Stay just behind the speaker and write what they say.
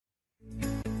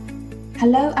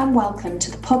Hello and welcome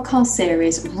to the podcast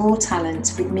series Raw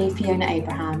Talent with me, Fiona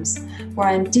Abrahams, where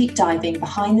I am deep diving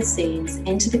behind the scenes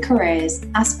into the careers,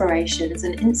 aspirations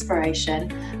and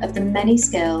inspiration of the many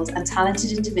skilled and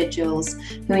talented individuals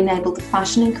who enable the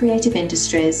fashion and creative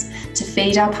industries to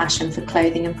feed our passion for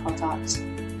clothing and product.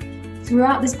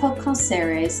 Throughout this podcast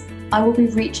series, I will be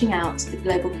reaching out to the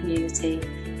global community,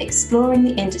 exploring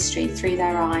the industry through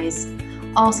their eyes,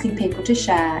 asking people to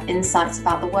share insights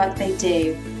about the work they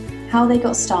do, how they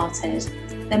got started,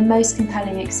 their most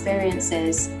compelling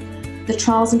experiences, the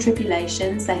trials and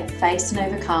tribulations they have faced and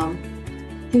overcome,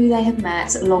 who they have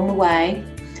met along the way,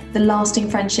 the lasting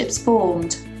friendships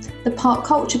formed, the part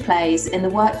culture plays in the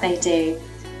work they do,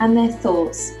 and their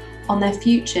thoughts on their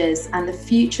futures and the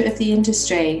future of the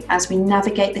industry as we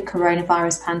navigate the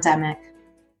coronavirus pandemic.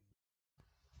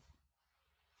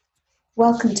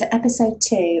 Welcome to episode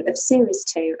 2 of series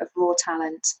 2 of Raw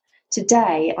Talent.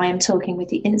 Today, I am talking with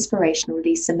the inspirational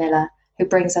Lisa Miller, who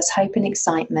brings us hope and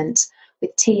excitement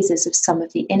with teasers of some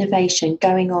of the innovation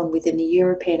going on within the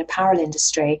European apparel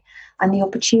industry and the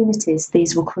opportunities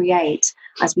these will create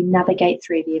as we navigate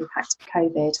through the impact of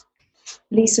COVID.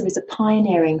 Lisa is a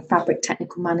pioneering fabric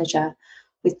technical manager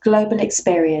with global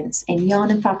experience in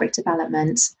yarn and fabric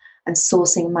development and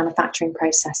sourcing and manufacturing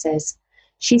processes.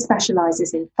 She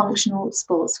specialises in functional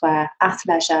sportswear,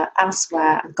 athleisure,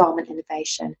 outerwear and garment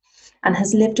innovation, and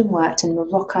has lived and worked in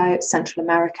Morocco, Central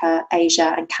America,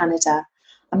 Asia and Canada,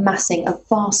 amassing a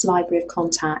vast library of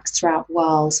contacts throughout the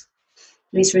world.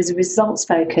 Lisa is a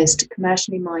results-focused,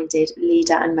 commercially minded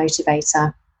leader and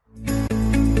motivator.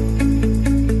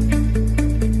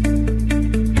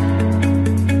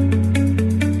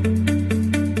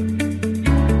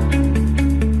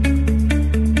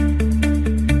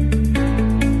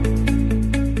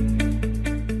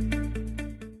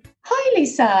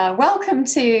 Lisa, welcome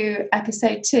to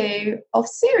episode 2 of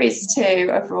series 2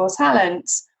 of Raw Talent.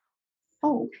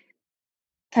 Oh,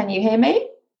 can you hear me?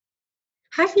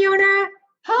 Hi, Fiona.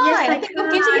 Hi.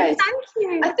 Yes, thank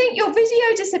you. I think your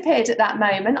video disappeared at that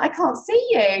moment. I can't see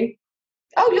you.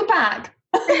 Oh, you're back.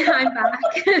 I'm back.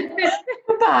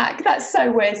 You're back. That's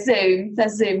so weird. Zoom.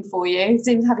 There's Zoom for you.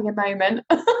 Zoom's having a moment.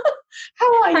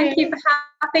 How are you? Thank you for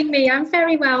having me. I'm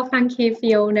very well, thank you,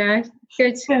 Fiona.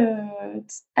 Good.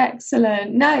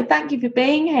 Excellent. No, thank you for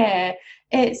being here.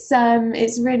 It's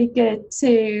really good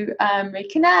to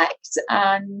reconnect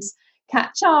and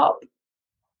catch up.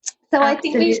 So Absolutely. I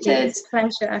think we should. It's a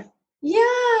pleasure.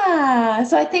 Yeah.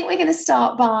 So I think we're going to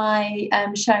start by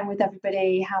sharing with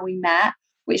everybody how we met,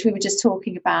 which we were just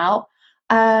talking about.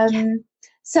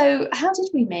 So how did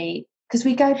we meet? Because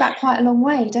we go back quite a long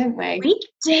way, don't we?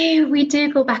 We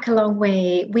do go back a long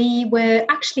way. We were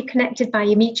actually connected by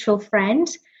a mutual friend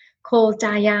called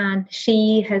Diane.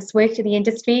 She has worked in the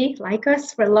industry like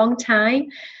us for a long time,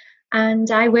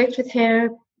 and I worked with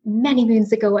her many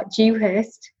moons ago at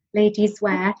Dewhurst Ladies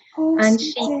Wear, and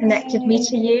she connected me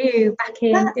to you back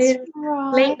in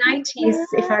late 90s,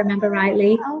 if I remember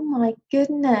rightly. Oh my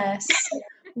goodness.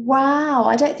 Wow,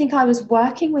 I don't think I was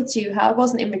working with you. I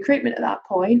wasn't in recruitment at that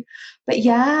point. But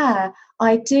yeah,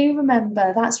 I do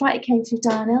remember. That's right, it came through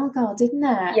Diane Elgar, didn't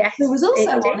it? Yes. Who was also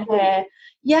on here.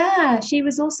 Yeah, she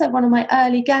was also one of my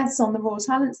early guests on the Raw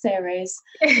Talent series.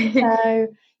 So,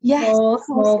 yes,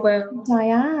 small world.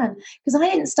 Diane. Because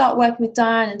I didn't start working with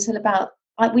Diane until about,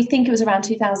 we think it was around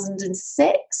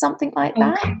 2006, something like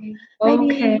that.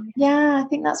 Maybe, yeah, I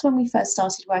think that's when we first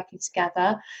started working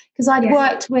together. Because I'd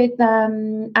worked with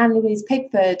Anne-Louise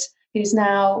Pigford, who's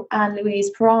now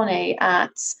Anne-Louise Pirani at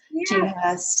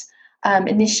Dewhurst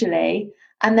initially.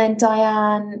 And then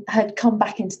Diane had come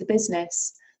back into the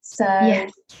business. So,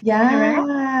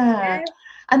 yeah.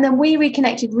 And then we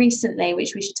reconnected recently,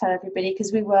 which we should tell everybody,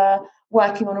 because we were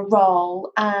working on a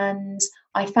role and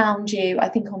I found you, I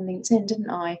think, on LinkedIn, didn't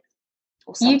I?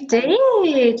 You did.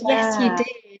 Yeah. Yes, you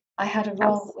did. I had a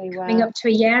role. Coming up to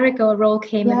a year ago, a role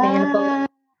came available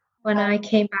when I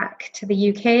came back to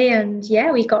the UK, and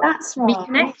we got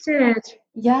reconnected.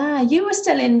 Yeah, you were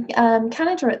still in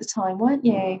Canada at the time, weren't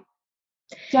you? I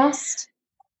just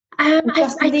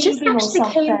actually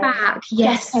came back.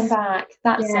 Yes, just came back.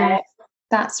 That's it.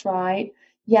 That's right.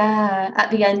 Yeah,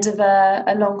 at the end of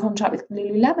a long contract with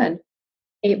Lululemon.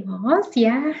 It was,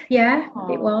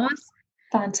 it was.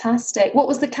 Fantastic. What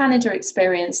was the Canada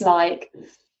experience like?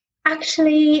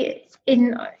 Actually,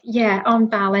 on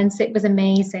balance, it was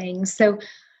amazing. So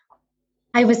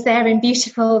I was there in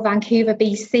beautiful Vancouver,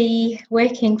 BC,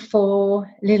 working for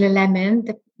Lululemon,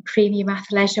 the premium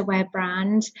athleisure wear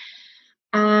brand.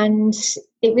 And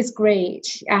it was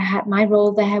great. My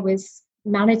role there was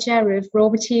manager of raw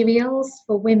materials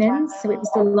for women. Wow. So it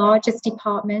was the largest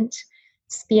department.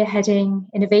 spearheading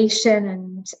innovation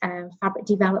and fabric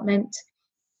development.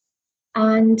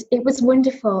 And it was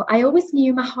wonderful. I always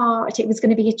knew in my heart it was going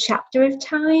to be a chapter of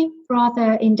time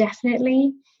rather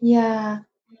indefinitely. Yeah.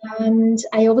 And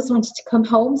I always wanted to come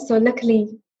home. So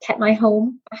luckily kept my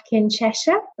home back in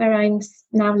Cheshire where I'm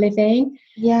now living.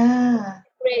 Yeah.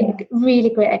 Really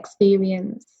great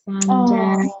experience. And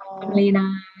family and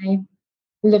I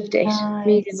loved it. Nice.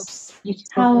 Really loved it. Beautiful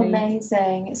How place.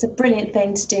 amazing. It's a brilliant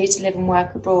thing to do, to live and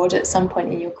work abroad at some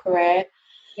point in your career.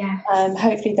 Yeah.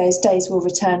 Hopefully those days will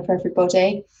return for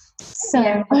everybody. So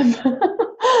Yeah.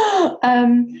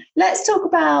 Let's talk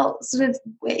about sort of,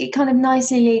 it kind of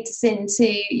nicely leads us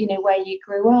into, you know, where you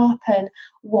grew up and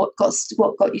what got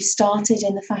you started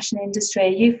in the fashion industry. Are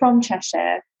you from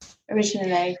Cheshire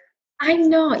originally? I'm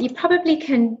not. You probably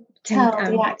can Tell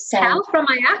the accent. Tell from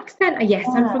my accent. Yes,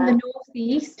 I'm from the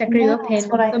northeast. I grew up in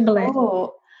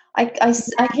Northumberland.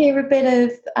 I hear a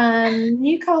bit of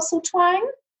Newcastle twang.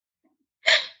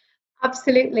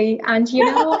 Absolutely. And you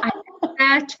know, I was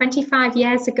there 25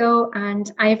 years ago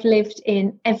and I've lived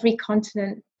in every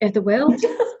continent of the world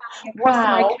across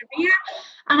my career,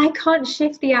 and I can't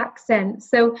shift the accent.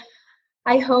 So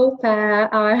I hope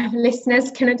our listeners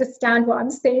can understand what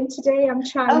I'm saying today. I'm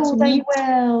trying to.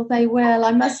 They will.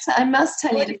 I must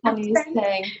tell you the funniest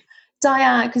thing.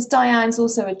 Diane, because Diane's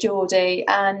also a Geordie,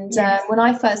 and when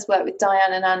I first worked with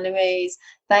Diane and Anne Louise,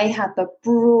 they had the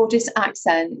broadest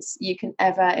accents you can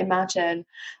ever imagine,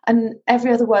 and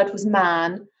every other word was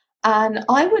man. And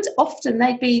I would often,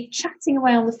 they'd be chatting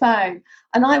away on the phone,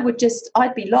 and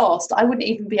I'd be lost. I wouldn't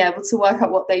even be able to work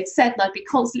out what they'd said, and I'd be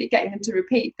constantly getting them to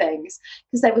repeat things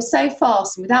because they were so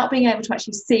fast, and without being able to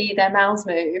actually see their mouths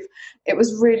move, it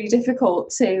was really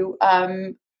difficult to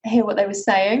hear what they were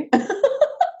saying.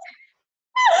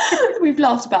 We've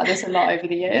laughed about this a lot over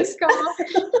the years.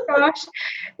 Gosh,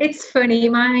 it's funny.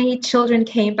 My children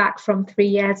came back from 3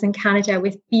 years in Canada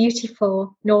with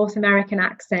beautiful North American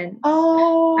accents.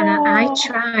 Oh. And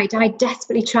I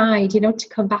desperately tried, to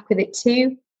come back with it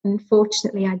too.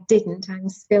 Unfortunately, I didn't. I'm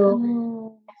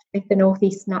still with the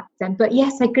Northeastern accent. But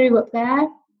yes, I grew up there,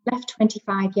 left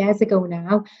 25 years ago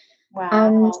now. Wow.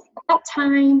 And at that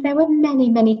time, there were many,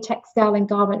 many textile and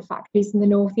garment factories in the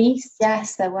Northeast.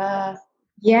 Yes, there were.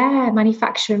 Yeah,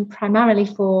 manufacturing primarily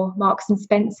for Marks and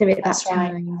Spencer at that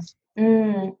time.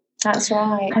 That's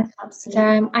right. And,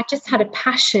 absolutely. I just had a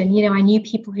passion. I knew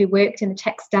people who worked in the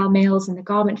textile mills and the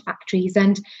garment factories,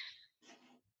 and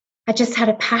I just had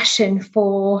a passion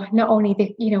for not only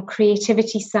the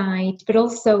creativity side, but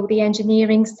also the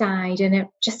engineering side. And I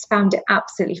just found it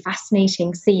absolutely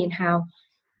fascinating seeing how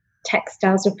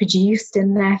textiles were produced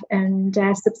and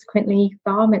subsequently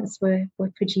garments were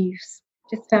produced.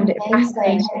 Just found it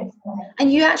fascinating.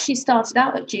 And you actually started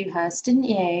out at Dewhurst, didn't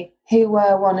you? Who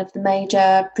were one of the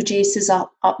major producers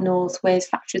up north with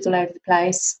factories all over the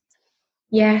place.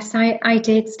 Yes, I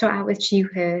did start out with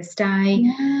Dewhurst.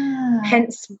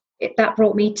 Hence that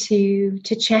brought me to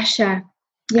Cheshire.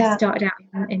 I started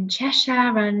out in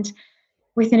Cheshire, and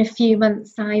within a few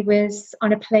months I was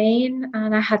on a plane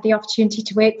and I had the opportunity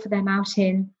to work for them out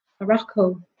in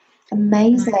Morocco.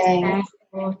 Amazing.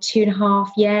 For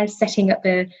 2.5 years, setting up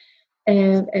a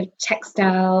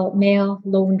textile mill,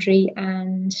 laundry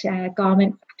and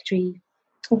garment factory.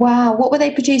 Wow. What were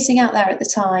they producing out there at the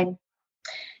time?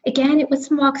 Again, it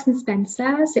was Marks and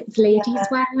Spencer's. It was ladies'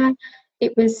 wear.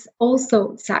 It was all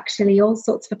sorts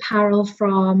of apparel,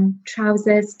 from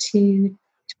trousers to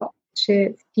top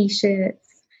shirts, t-shirts.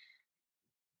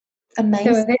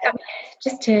 Amazing. So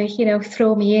just to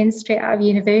throw me in straight out of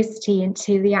university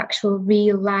into the actual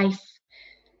real life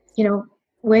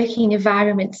working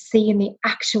environment, seeing the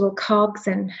actual cogs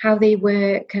and how they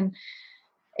work, and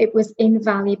it was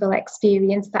invaluable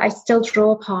experience that I still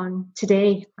draw upon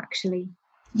today, actually.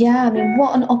 Yeah, I mean,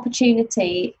 what an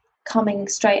opportunity coming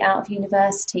straight out of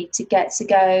university to get to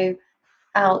go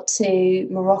out to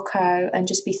Morocco and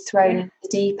just be thrown into the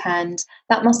deep end.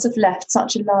 That must have left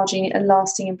such a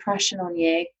lasting impression on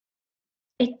you.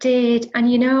 It did, and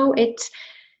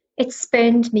it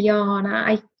spurred me on.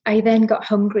 I then got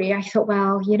hungry. I thought,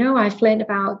 well, I've learned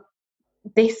about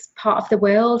this part of the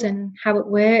world and how it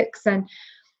works, and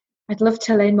I'd love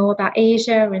to learn more about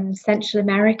Asia and Central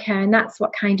America. And that's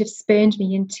what kind of spurred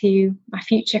me into my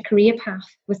future career path,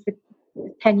 was the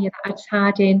tenure that I'd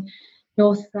had in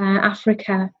North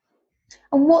Africa.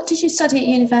 And what did you study at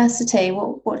university?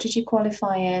 What did you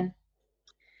qualify in?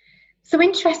 So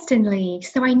interestingly,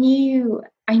 I knew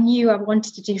I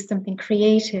wanted to do something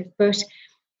creative, but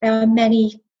there are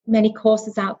many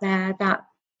courses out there that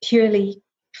purely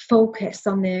focus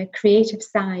on the creative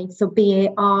side, so be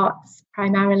it arts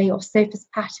primarily or surface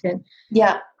pattern.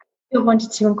 Yeah.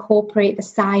 wanted to incorporate the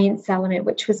science element,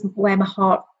 which was where my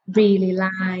heart really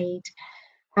lied.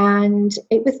 And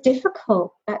it was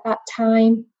difficult at that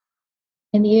time.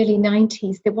 In the early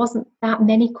 90s, there wasn't that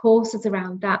many courses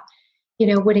around that,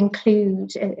 would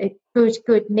include a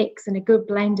good mix and a good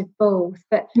blend of both.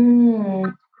 But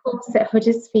a course at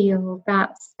Huddersfield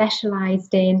that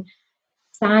specialised in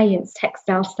science,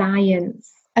 textile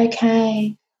science.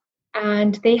 Okay.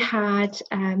 And they had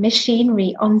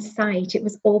machinery on site. It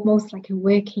was almost like a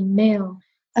working mill.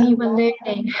 So you were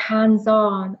learning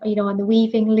hands-on, on the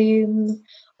weaving looms,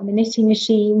 on the knitting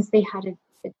machines. They had a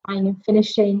dyeing and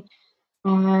finishing.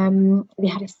 They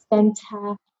had a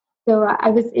centre. So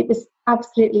it was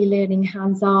absolutely learning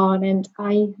hands-on, and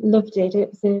I loved it. It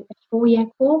was a 4-year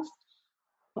course,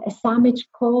 a sandwich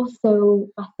course. So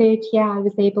my third year, I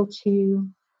was able to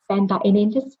spend that in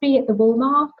industry at the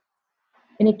Woolmark.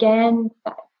 And again,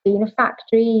 being a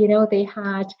factory, they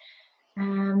had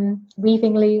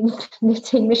weaving looms,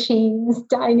 knitting machines,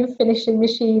 dyeing and finishing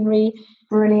machinery.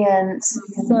 Brilliant.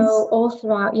 So all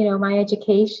throughout, my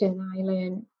education, I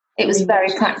learned. It was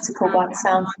very practical by the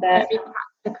sound of it. Very practical.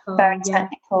 Very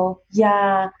technical.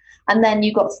 Yeah. And then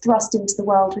you got thrust into the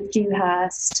world with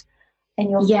Dewhurst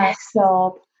in your first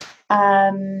job.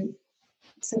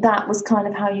 So that was kind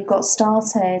of how you got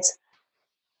started.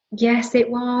 Yes, it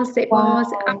was. It was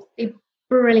a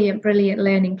brilliant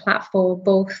learning platform,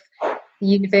 both the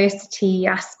university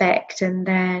aspect and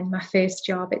then my first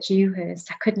job at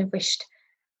Dewhurst. I couldn't have wished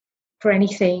for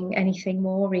anything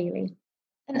more, really.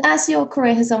 And as your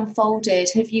career has unfolded,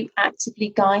 have you actively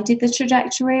guided the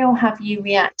trajectory, or have you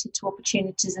reacted to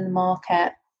opportunities in the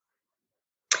market?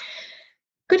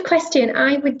 Good question.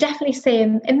 I would definitely say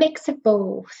a mix of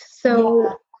both.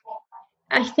 So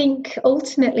I think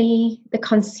ultimately the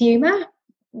consumer,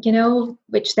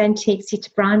 which then takes you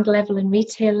to brand level and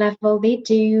retail level, they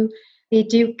do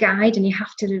guide, and you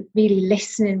have to really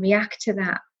listen and react to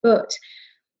that. But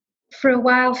for a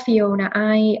while, Fiona,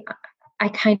 I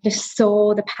kind of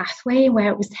saw the pathway where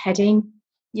it was heading.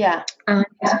 Yeah. And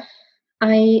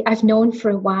I've known for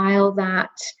a while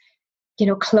that,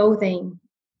 clothing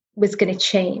was going to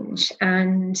change,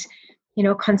 and,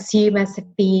 consumers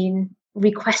have been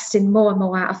requesting more and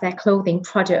more out of their clothing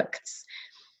products.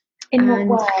 In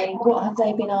what way? What have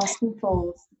they been asking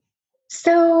for?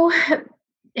 So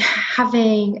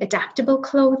having adaptable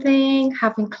clothing,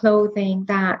 having clothing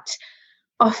that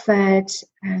offered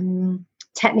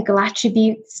technical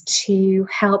attributes to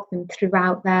help them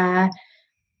throughout their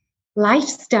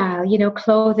lifestyle,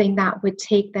 clothing that would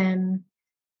take them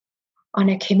on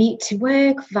a commute to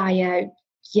work via,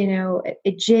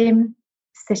 a gym,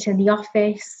 sit in the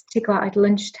office, to go out at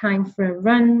lunchtime for a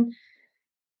run,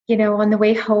 on the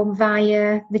way home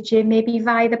via the gym, maybe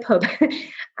via the pub.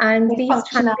 And these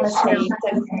functionality,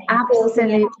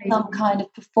 absolutely, some kind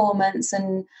of performance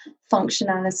and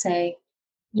functionality.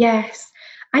 Yes,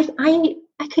 I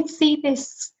could see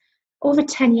this over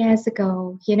 10 years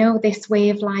ago, this way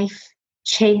of life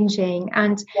changing.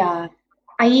 And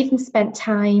I even spent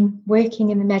time working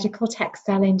in the medical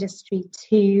textile industry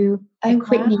to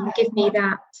equip me, give me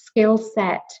that skill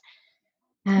set.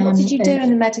 What did you do in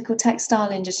the medical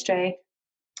textile industry?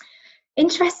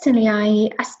 Interestingly, I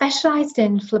specialised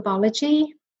in phlebology,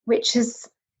 which is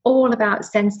all about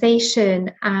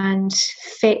sensation and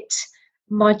fit,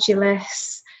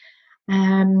 modulus,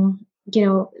 lymphedema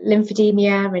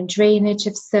and drainage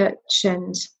of such.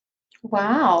 And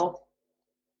wow,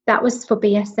 that was for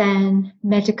BSN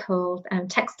medical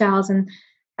textiles, and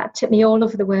that took me all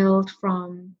over the world,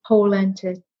 from Poland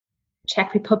to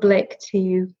Czech Republic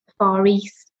to the Far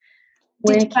East.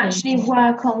 Did you actually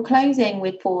work on clothing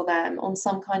for them, on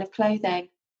some kind of clothing?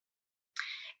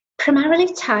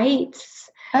 Primarily tights.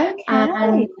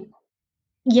 Okay.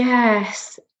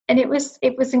 Yes. And it was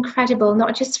incredible,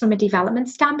 not just from a development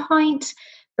standpoint,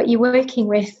 but you're working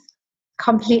with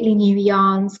completely new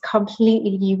yarns,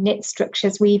 completely new knit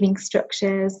structures, weaving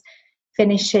structures,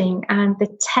 finishing, and the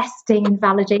testing and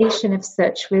validation of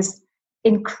such was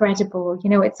incredible.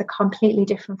 It's a completely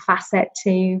different facet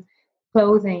to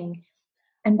clothing.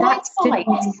 And that's tight.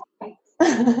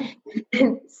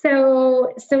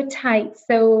 so tight.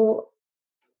 So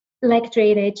leg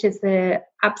drainage is the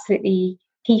absolutely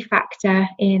key factor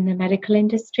in the medical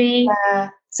industry.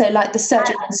 So like the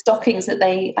surgical stockings that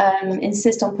they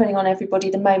insist on putting on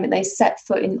everybody the moment they set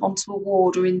foot onto a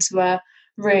ward or into a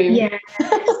room.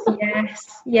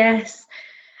 Yes.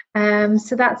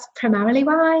 So that's primarily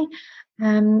why.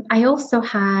 I also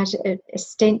had a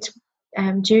stint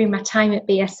during my time at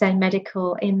BSN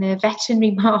Medical in the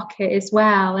veterinary market as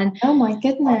well. And oh my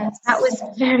goodness, that was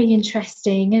very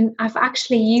interesting. And I've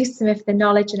actually used some of the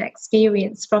knowledge and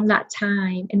experience from that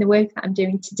time in the work that I'm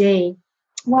doing today.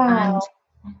 Wow.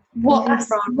 And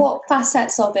what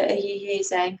facets of it are you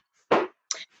using?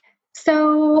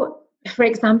 So, for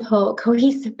example,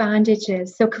 cohesive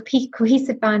bandages. So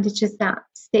cohesive bandages that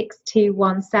sticks to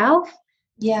oneself,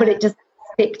 but it doesn't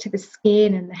stick to the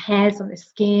skin and the hairs on the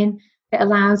skin. It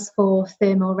allows for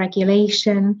thermal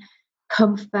regulation,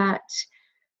 comfort.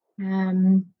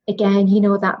 Again,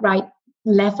 that right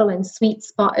level and sweet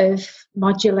spot of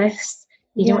modulus.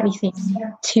 You don't want anything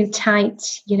too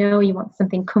tight. You want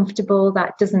something comfortable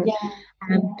that doesn't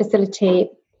facilitate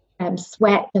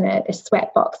sweat and a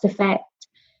sweat box effect.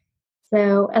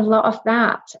 So a lot of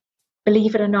that,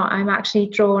 believe it or not, I'm actually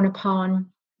drawn upon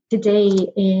today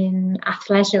in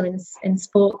athleisure and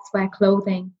sportswear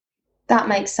clothing. That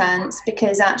makes sense,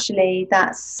 because actually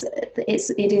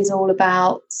it is all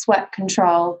about sweat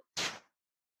control.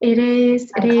 It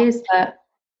is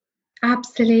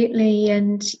absolutely.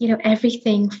 And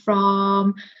everything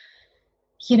from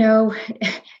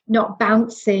not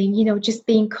bouncing, just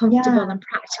being comfortable and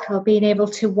practical, being able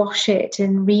to wash it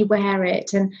and rewear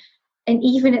it. And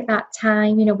even at that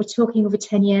time, we're talking over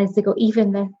 10 years ago,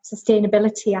 even the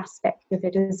sustainability aspect of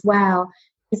it as well,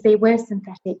 because they were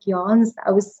synthetic yarns that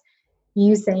I was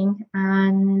using,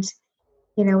 and,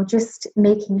 just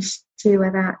making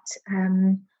sure that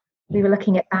we were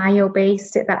looking at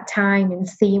bio-based at that time and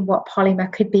seeing what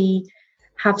polymer could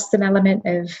have some element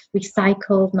of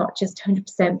recycled, not just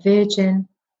 100% virgin.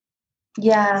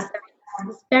 Yeah. So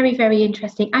it's very, very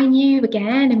interesting. I knew,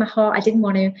 again, in my heart, I didn't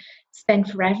want to spend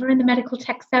forever in the medical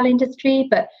textile industry,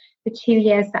 but the 2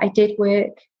 years that I did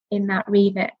work in that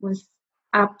remit was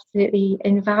absolutely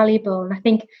invaluable. And I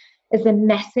think as a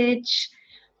message,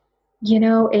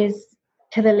 is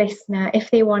to the listener,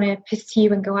 if they want to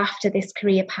pursue and go after this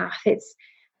career path, it's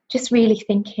just really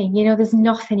thinking, there's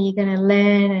nothing you're going to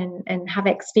learn and have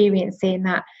experience in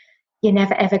that you're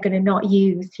never ever going to not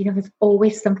use. There's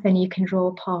always something you can draw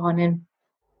upon, and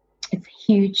it's a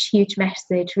huge, huge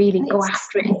message. Really go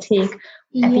after it and take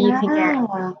whatever you can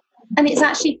get. And it's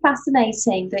actually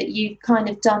fascinating that you've kind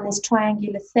of done this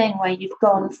triangular thing where you've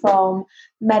gone from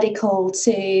medical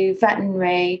to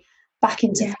veterinary back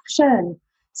into fashion.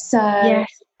 So,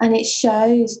 and it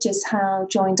shows just how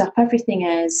joined up everything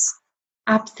is.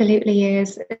 Absolutely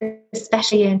is,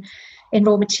 especially in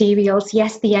raw materials.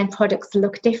 Yes, the end products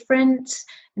look different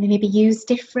and they may be used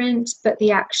different, but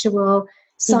the actual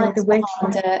the work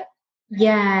behind it.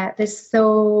 Yeah, there's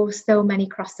so many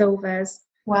crossovers.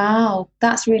 Wow,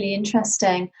 that's really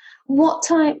interesting. What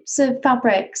types of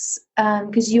fabrics,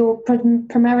 because you're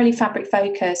primarily fabric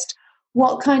focused,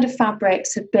 what kind of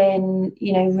fabrics have been,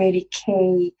 really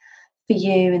key for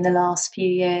you in the last few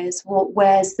years?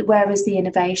 Where is the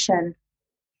innovation?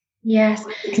 Yes.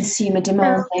 Consumer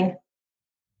demanding.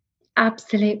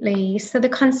 Absolutely. So the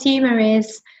consumer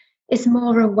is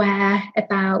more aware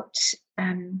about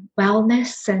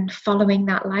wellness and following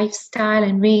that lifestyle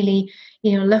and really,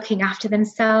 looking after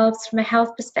themselves from a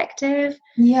health perspective.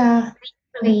 Yeah.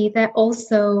 They're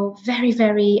also very,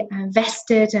 very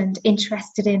vested and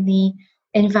interested in the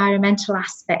environmental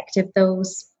aspect of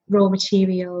those raw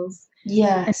materials.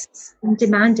 Yes. And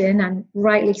demanding, and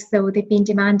rightly so, they've been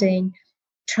demanding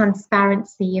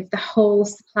transparency of the whole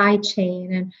supply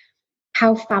chain and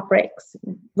how fabrics,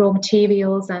 raw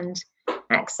materials and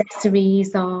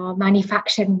accessories are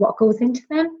manufactured and what goes into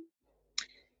them.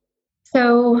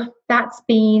 So that's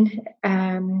been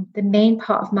the main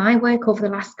part of my work over the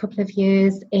last couple of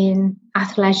years in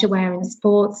athleisure wear and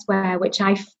sportswear, which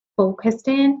I've focused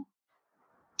in.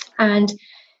 And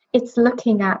it's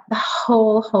looking at the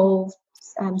whole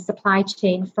supply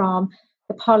chain, from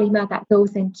the polymer that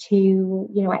goes into,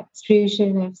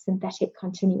 extrusion of synthetic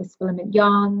continuous filament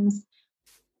yarns,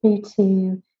 through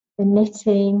to the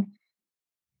knitting,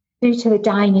 through to the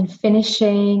dyeing and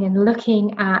finishing, and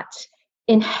looking at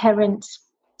inherent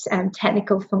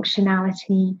technical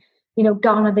functionality.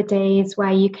 Gone are the days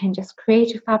where you can just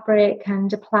create a fabric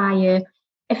and apply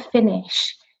a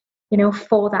finish,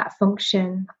 for that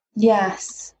function.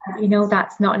 Yes.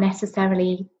 That's not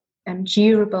necessarily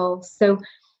durable. So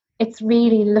it's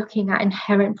really looking at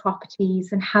inherent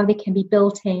properties and how they can be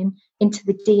built into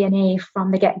the DNA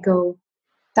from the get-go.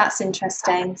 That's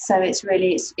interesting. So it's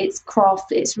really it's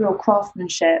craft, it's real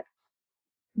craftsmanship.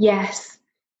 Yes.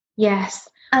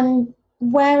 And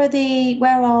where are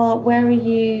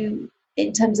you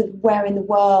in terms of where in the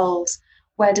world?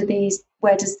 Where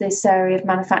does this area of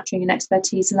manufacturing and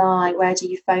expertise lie? Where do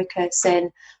you focus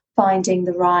in finding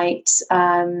the right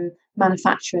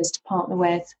manufacturers to partner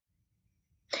with?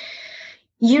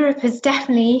 Europe has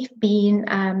definitely been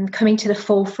coming to the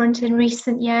forefront in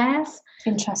recent years.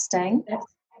 Interesting.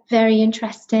 Very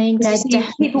interesting.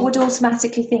 People would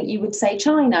automatically think you would say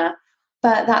China,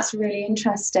 but that's really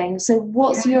interesting. So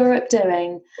what's Europe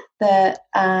doing that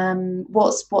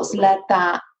what's led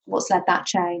that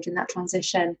change and that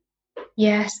transition?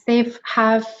 Yes,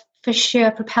 have for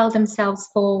sure propelled themselves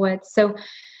forward. So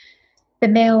the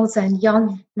mills and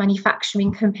young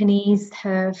manufacturing companies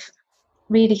have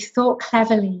really thought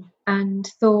cleverly and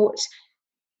thought,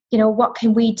 what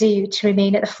can we do to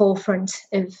remain at the forefront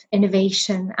of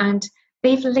innovation? And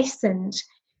they've listened.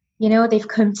 They've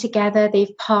come together,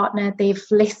 they've partnered, they've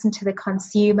listened to the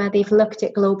consumer, they've looked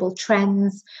at global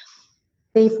trends,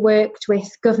 they've worked with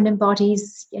governing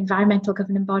bodies, environmental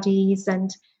governing bodies, and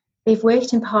they've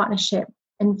worked in partnership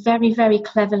and very, very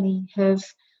cleverly have,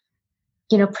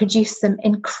 produced some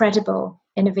incredible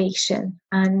innovation.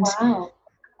 And wow.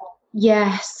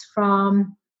 Yes,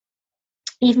 from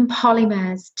even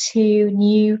polymers to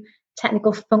new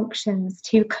technical functions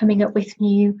to coming up with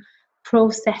new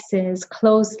processes,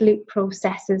 closed loop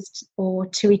processes, or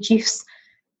to reduce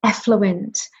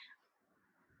effluent,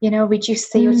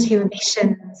 reduce CO2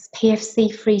 emissions,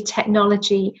 PFC free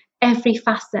technology, every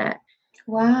facet.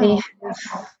 Wow.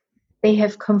 They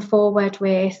have come forward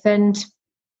with, and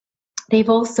they've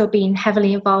also been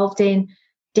heavily involved in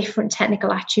different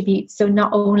technical attributes. So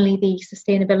not only the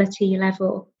sustainability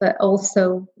level, but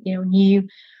also, new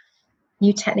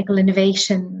technical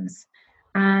innovations,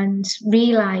 and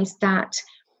realised that,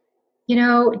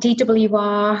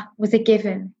 DWR was a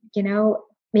given,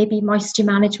 maybe moisture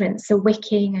management, so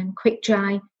wicking and quick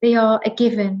dry, they are a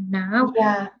given now.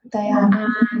 Yeah, they are.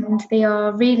 And they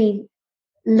are really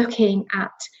looking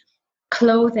at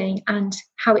clothing and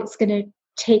how it's going to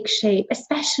take shape,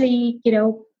 especially,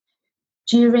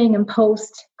 during and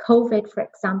post COVID, for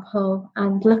example,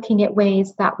 and looking at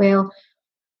ways that will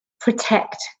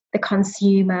protect the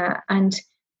consumer and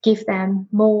give them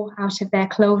more out of their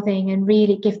clothing and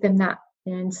really give them that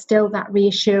and instill that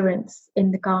reassurance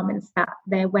in the garments that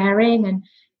they're wearing and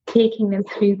taking them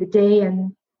through the day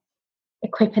and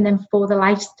equipping them for the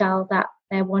lifestyle that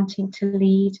they're wanting to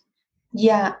lead.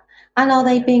 Yeah. And are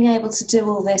they being able to do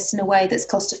all this in a way that's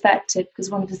cost effective?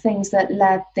 Because one of the things that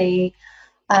led the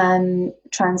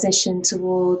transition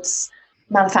towards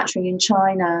manufacturing in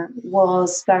China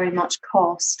was very much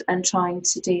cost and trying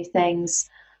to do things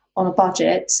on a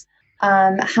budget.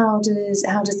 How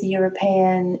does the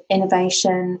European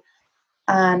innovation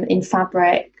in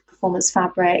fabric, performance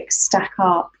fabric, stack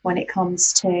up when it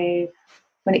comes to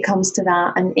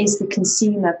that? And is the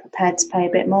consumer prepared to pay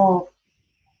a bit more?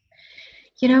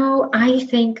 I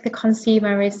think the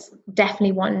consumer is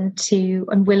definitely wanting to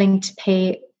and willing to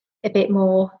pay a bit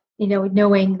more,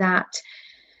 knowing that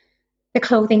the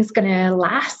clothing's going to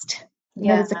last.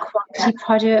 It's a quality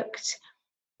product.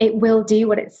 It will do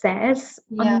what it says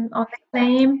on the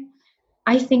claim.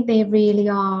 I think they really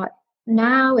are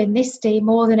now in this day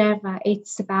more than ever.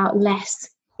 It's about less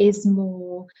is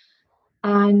more,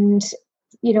 and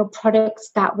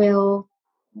products that will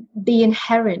be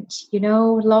inherent,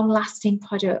 long-lasting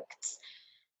products.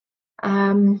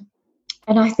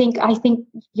 And I think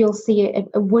you'll see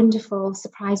a wonderful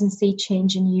surprise and sea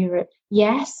change in Europe.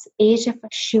 Yes, Asia for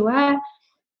sure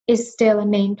is still a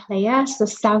main player. So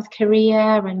South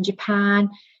Korea and Japan,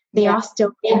 they are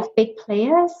still big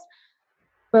players.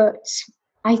 But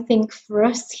I think for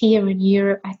us here in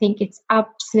Europe, I think it's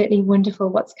absolutely wonderful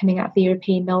what's coming out of the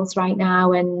European mills right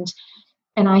now. And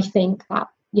I think that,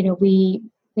 we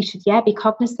should, be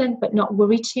cognizant, but not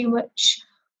worry too much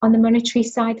on the monetary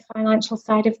side, the financial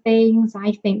side of things.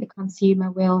 I think the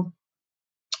consumer will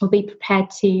be prepared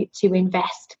to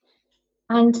invest.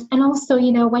 And also,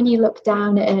 when you look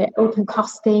down at open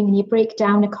costing and you break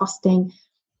down the costing,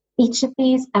 each of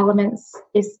these elements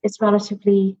is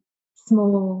relatively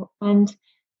small. And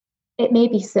it may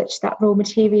be such that raw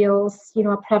materials,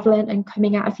 are prevalent and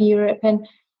coming out of Europe. And,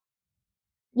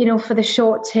 for the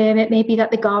short term, it may be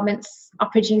that the garments are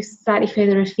produced slightly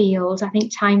further afield. I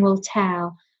think time will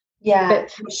tell. Yeah.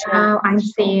 But for now, I'm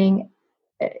seeing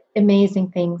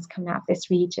amazing things coming out of this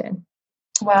region.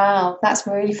 Wow, that's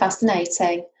really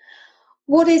fascinating.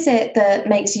 What is it that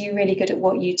makes you really good at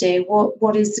what you do?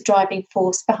 What is the driving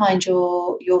force behind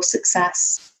your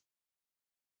success?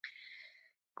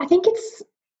 I think it's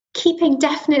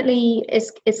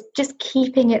just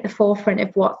keeping at the forefront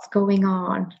of what's going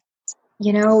on.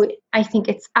 I think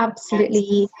it's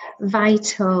absolutely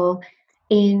vital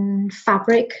in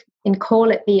fabric, and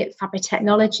call it, be it fabric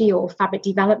technology or fabric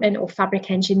development or fabric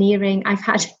engineering. I've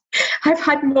I've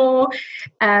had more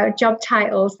job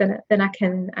titles than I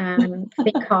can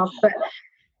think of,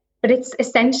 but it's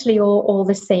essentially all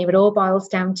the same. It all boils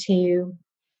down to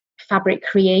fabric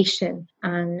creation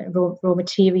and raw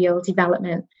material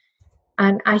development.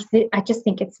 And I just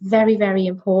think it's very, very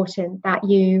important that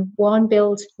you, one,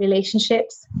 build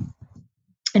relationships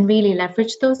and really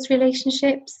leverage those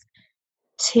relationships.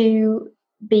 Two,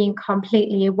 being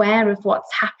completely aware of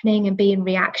what's happening and being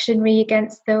reactionary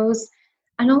against those.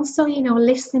 And also,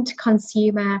 listen to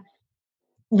consumer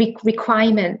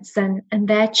requirements and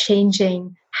their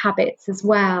changing habits as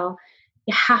well.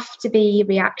 You have to be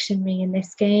reactionary in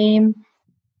this game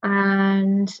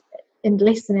and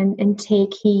listen and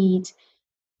take heed.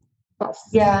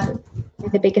 That's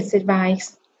the biggest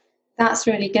advice. That's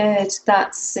really good.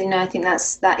 That's, I think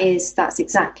that's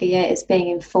exactly it. It's being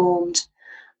informed.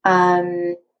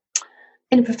 In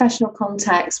a professional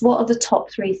context, what are the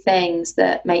top 3 things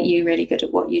that make you really good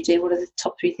at what you do? What are the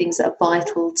top 3 things that are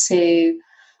vital to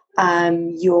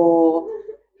your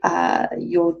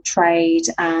trade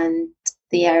and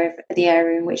the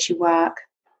area in which you work?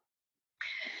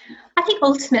 I think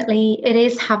ultimately it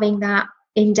is having that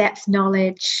in-depth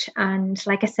knowledge, and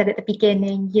like I said at the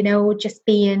beginning, just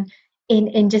being in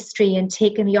industry and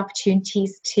taking the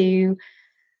opportunities to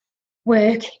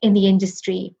work in the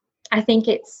industry. I think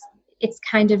it's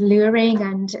kind of luring,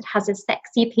 and it has a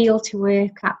sexy appeal to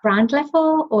work at brand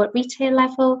level or at retail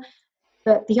level,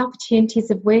 but the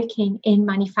opportunities of working in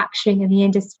manufacturing in the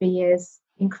industry is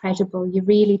incredible. You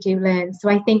really do learn. So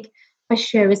I think for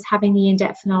sure is having the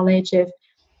in-depth knowledge of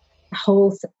the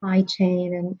whole supply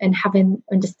chain and having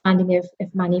understanding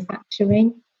of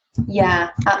manufacturing.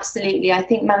 Yeah, absolutely. I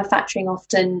think manufacturing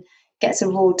often gets a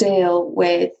raw deal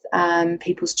with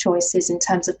people's choices in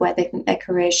terms of where they think their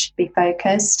careers should be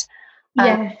focused.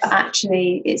 Yes. But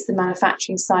actually, it's the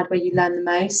manufacturing side where you learn the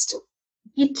most.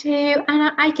 You do,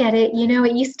 and I get it.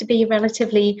 It used to be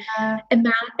relatively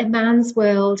a man's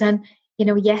world, and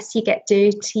yes, you get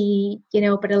dirty,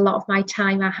 but a lot of my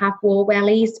time I have wore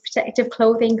wellies, protective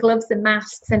clothing, gloves and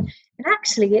masks, and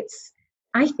actually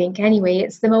I think anyway,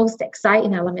 it's the most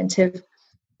exciting element of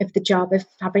the job of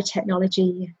fabric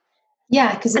technology.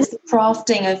 Yeah, because it's the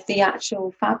crafting of the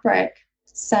actual fabric.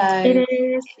 So it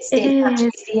is.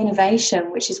 It's the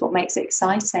innovation, which is what makes it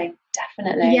exciting.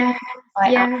 Definitely. Yeah.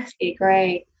 I absolutely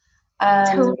agree.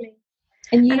 Totally.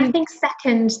 And I think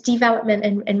second, development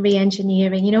and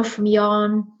re-engineering, from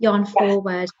yarn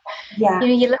forward. Yeah.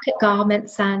 You look at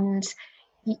garments and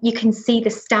you can see the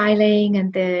styling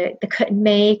and the cut and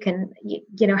make and,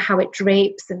 how it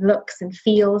drapes and looks and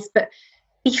feels. But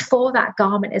before that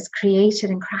garment is created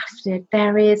and crafted,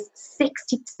 there is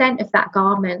 60% of that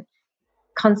garment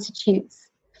constitutes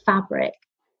fabric.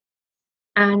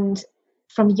 And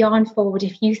from yarn forward,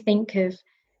 if you think of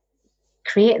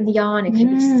creating the yarn, it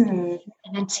can be spinning,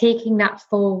 and then taking that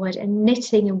forward and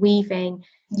knitting and weaving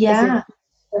is a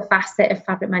facet of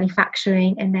fabric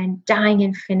manufacturing, and then dyeing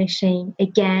and finishing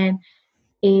again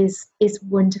is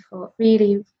wonderful,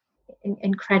 really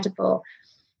incredible.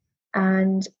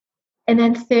 And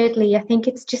then thirdly, I think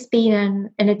it's just being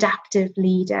an adaptive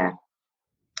leader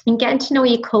and getting to know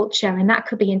your culture, and that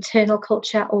could be internal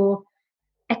culture or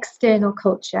external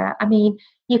culture. I mean,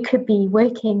 you could be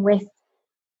working with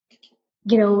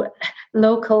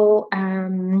local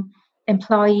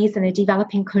employees in a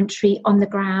developing country on the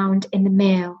ground in the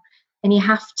mill, and you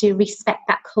have to respect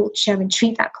that culture and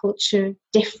treat that culture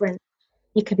different.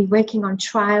 You could be working on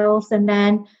trials, and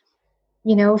then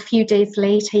a few days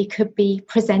later you could be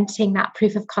presenting that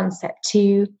proof of concept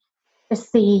to a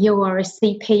CEO or a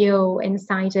CPO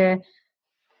inside a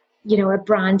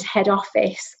brand head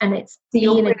office, and it's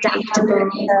being adaptable.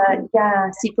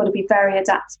 So you've got to be very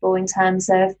adaptable in terms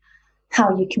of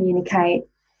how you communicate.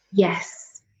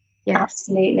 Yes,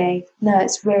 absolutely. No,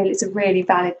 it's a really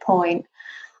valid point.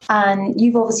 And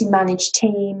you've obviously managed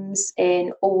teams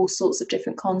in all sorts of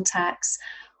different contexts.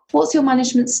 What's your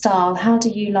management style? How do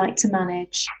you like to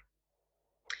manage?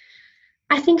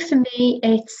 I think for me,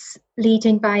 it's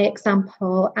leading by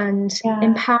example and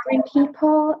empowering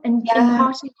people and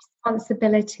imparting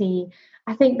responsibility.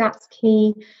 I think that's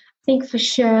key. I think for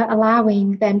sure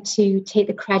allowing them to take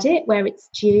the credit where it's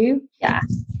due. Yeah.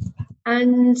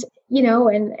 And,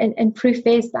 and proof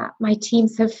is that my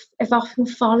teams have often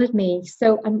followed me.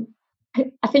 So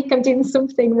I think I'm doing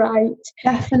something right.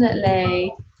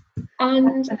 Definitely.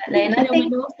 And I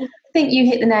think you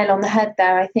hit the nail on the head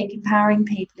there. I think empowering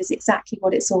people is exactly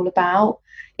what it's all about.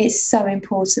 It's so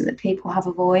important that people have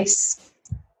a voice.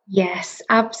 Yes,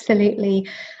 absolutely.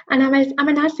 And I'm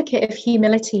an advocate of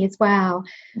humility as well.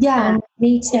 Yeah, And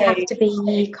me you have too. to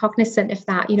be cognizant of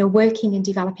that, you know, working in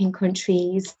developing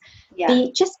countries. Yeah.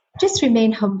 Be just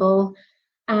remain humble.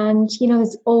 And, you know,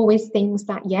 there's always things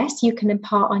that, yes, you can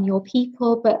impart on your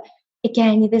people, but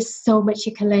again, there's so much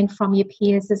you can learn from your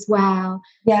peers as well.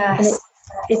 And Yes.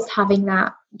 it's having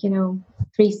that, you know,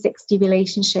 360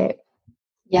 relationship.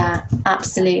 Yeah,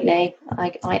 absolutely.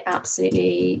 I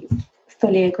absolutely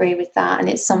fully agree with that. And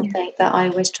it's something that I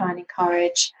always try and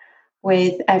encourage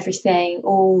with everything,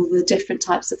 all the different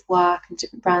types of work and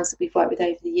different brands that we've worked with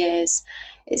over the years.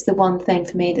 It's the one thing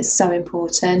for me that's so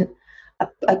important.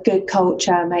 A good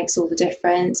culture makes all the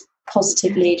difference.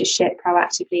 Positive leadership,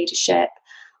 proactive leadership,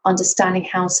 understanding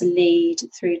how to lead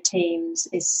through teams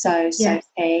is so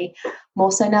key.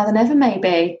 More so now than ever,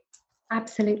 maybe.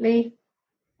 Absolutely.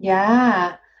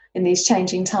 Yeah, in these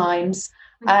changing times.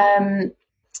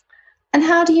 And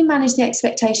how do you manage the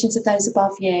expectations of those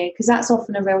above you? Because that's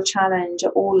often a real challenge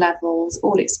at all levels,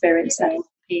 all experience levels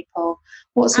of people.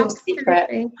 What's your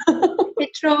secret?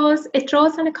 It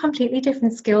draws on a completely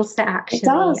different skill set, actually.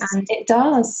 It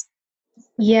does.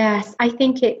 Yes, I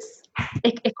think it's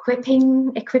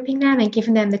equipping them and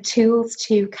giving them the tools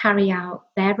to carry out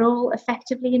their role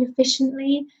effectively and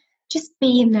efficiently. Just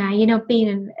being there, you know,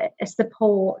 being a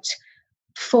support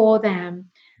for them.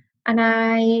 And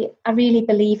I really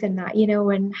believe in that, you know,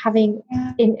 and having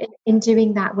in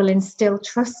doing that will instill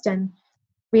trust and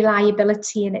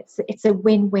reliability, and it's a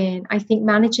win-win. I think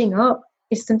managing up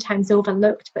is sometimes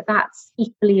overlooked, but that's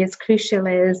equally as crucial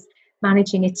as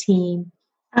managing a team.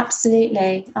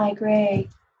 Absolutely, I agree.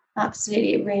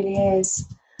 Absolutely, it really is.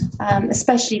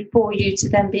 Especially for you to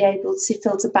then be able to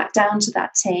filter back down to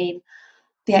that team,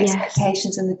 the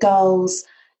expectations and the goals.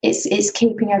 It's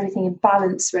keeping everything in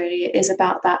balance, really. It is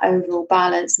about that overall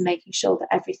balance and making sure that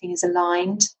everything is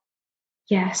aligned.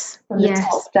 Yes. From the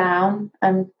top down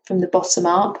and from the bottom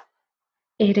up.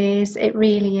 It is. It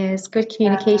really is. Good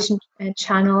communication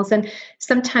channels. And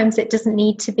sometimes it doesn't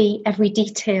need to be every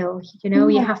detail. You know,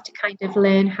 you have to kind of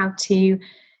learn how to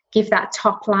give that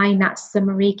top line, that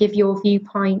summary, give your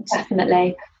viewpoint.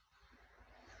 Definitely.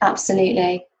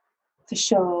 Absolutely. For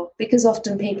sure. Because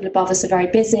often people above us are very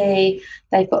busy.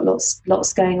 They've got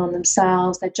lots going on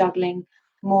themselves. They're juggling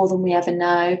more than we ever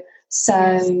know.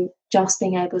 So just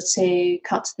being able to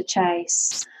cut to the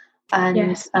chase and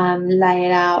lay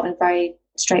it out in a very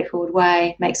straightforward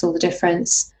way makes all the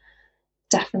difference.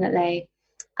 Definitely.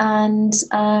 And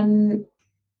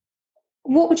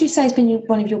what would you say has been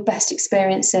one of your best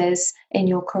experiences in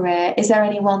your career? Is there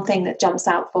any one thing that jumps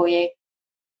out for you?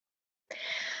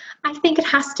 I think it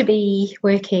has to be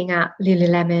working at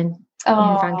Lululemon in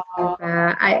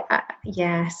Vancouver.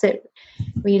 Yes, it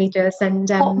really does. And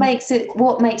what makes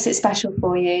it special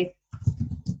for you?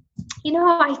 You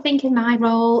know, I think in my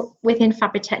role within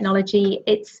Fabric Technology,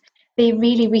 they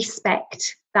really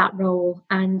respect that role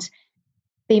and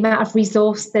the amount of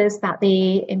resources that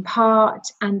they impart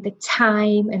and the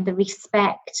time and the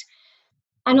respect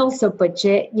and also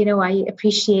budget. You know, I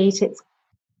appreciate it's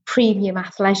premium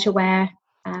athleisure wear.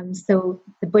 So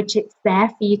the budget's there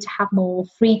for you to have more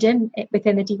freedom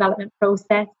within the development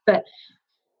process. But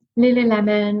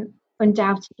Lululemon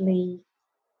undoubtedly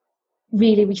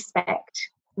really respect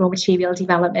raw material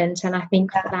development, and I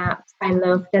think for that I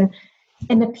loved and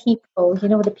the people, you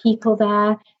know, the people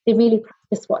there, they really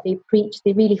practice what they preach.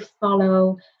 They really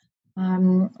follow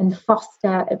and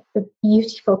foster a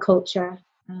beautiful culture.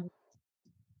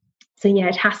 So yeah,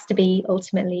 it has to be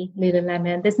ultimately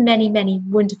Lululemon. There's many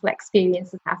wonderful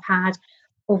experiences I've had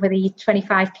over the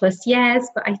 25 plus years,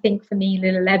 but I think for me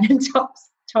Lululemon tops.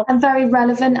 And very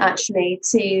relevant actually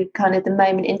to kind of the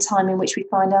moment in time in which we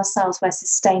find ourselves, where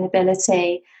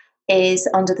sustainability is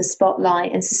under the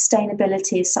spotlight. And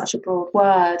sustainability is such a broad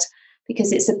word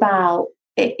because it's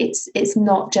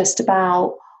not just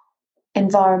about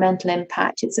environmental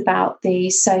impact, it's about the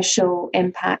social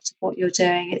impact of what you're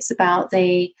doing. It's about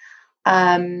the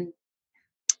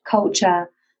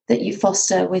culture that you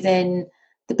foster within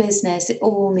the business. It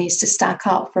all needs to stack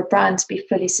up for a brand to be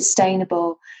fully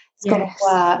sustainable. It's got to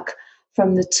work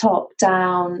from the top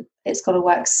down. It's got to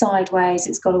work sideways.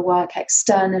 It's got to work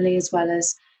externally as well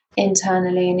as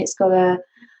internally, and it's got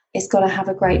to have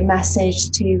a great message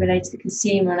to relate to the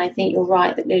consumer. And I think you're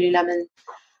right that Lululemon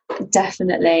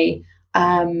definitely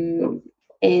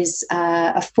is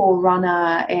a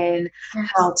forerunner in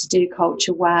how to do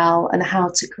culture well and how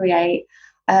to create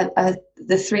the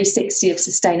 360 of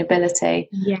sustainability.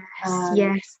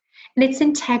 Yes. And it's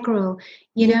integral,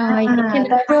 you know. I think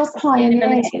they're real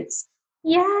pioneers.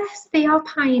 Yes, they are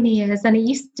pioneers, and it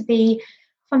used to be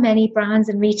for many brands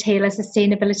and retailers,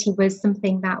 sustainability was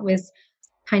something that was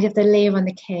kind of the layer on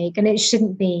the cake, and it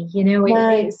shouldn't be.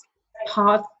 It is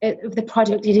part of the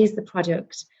product. It is the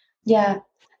product. Yeah,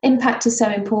 impact is so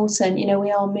important.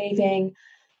 We are moving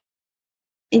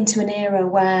into an era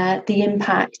where the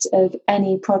impact of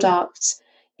any product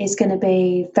is going to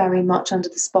be very much under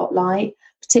the spotlight,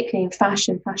 particularly in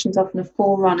fashion. Fashion's often a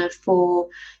forerunner for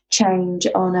change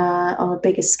on a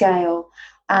bigger scale.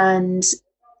 And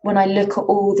when I look at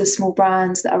all the small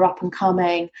brands that are up and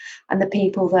coming and the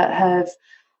people that have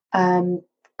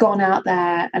gone out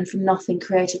there and from nothing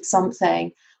created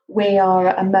something, we are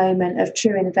at a moment of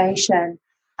true innovation,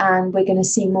 and we're going to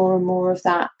see more and more of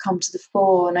that come to the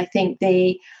fore. And I think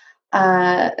the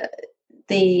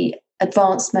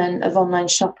advancement of online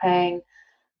shopping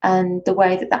and the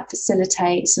way that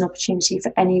facilitates an opportunity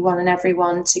for anyone and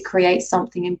everyone to create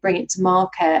something and bring it to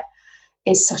market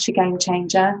is such a game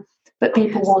changer. But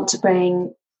people want to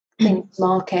bring things to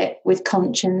market with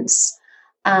conscience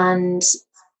and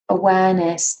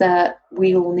awareness that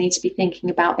we all need to be thinking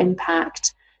about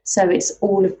impact. So it's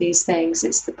all of these things.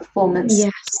 It's the performance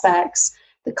aspects,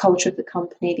 the culture of the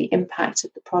company, the impact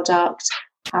of the product,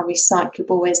 how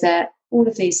recyclable is it? All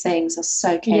of these things are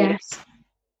so key. Yes.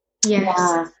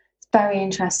 Yeah, it's very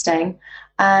interesting.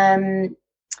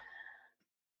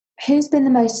 Who's been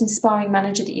the most inspiring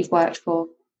manager that you've worked for?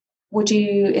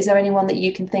 Is there anyone that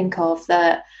you can think of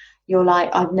that you're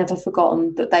like, I've never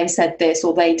forgotten that they said this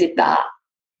or they did that?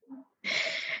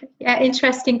 Yeah,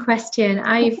 interesting question.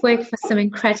 I've worked for some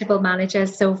incredible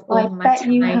managers so far in my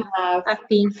time. I've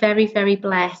been very, very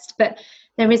blessed. But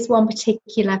there is one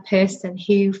particular person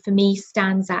who, for me,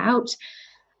 stands out.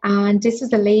 And this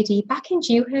was a lady back in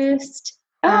Dewhurst.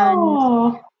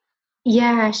 Oh. And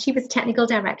yeah, she was technical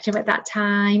director at that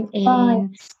time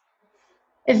in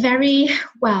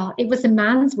it was a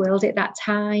man's world at that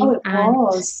time. Oh, it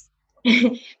was.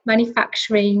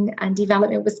 Manufacturing and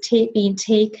development was being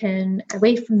taken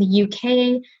away from the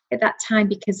UK at that time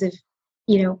because of,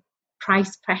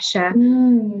 price pressure.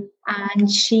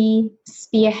 And she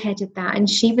spearheaded that, and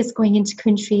she was going into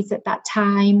countries at that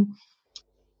time,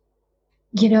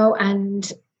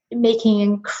 and making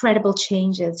incredible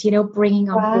changes, bringing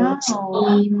on board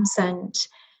teams and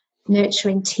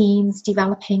nurturing teams,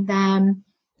 developing them.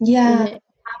 Yeah.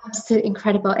 Absolutely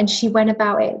incredible. And she went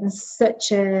about it in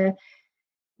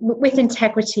with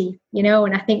integrity,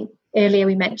 and I think earlier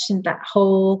we mentioned that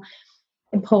whole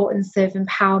importance of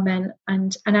empowerment,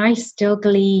 and I still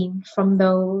glean from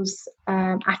those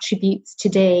attributes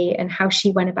today and how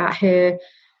she went about her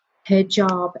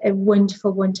job. A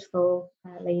wonderful, wonderful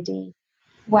lady.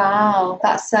 Wow,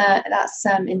 that's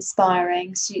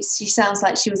inspiring. She sounds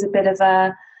like she was a bit of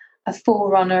a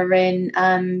forerunner in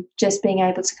just being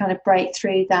able to kind of break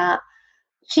through that.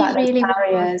 She really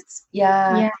barriers. Was.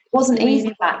 Yeah. It wasn't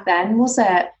easy back then, was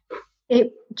it?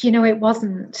 It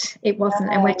wasn't. It wasn't.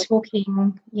 No. And we're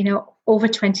talking, over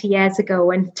 20 years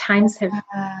ago, and times have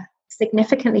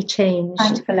significantly changed.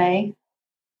 Thankfully.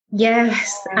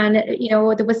 Yes. And,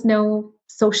 there was no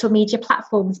social media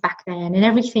platforms back then, and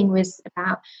everything was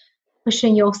about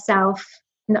pushing yourself,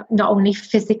 not only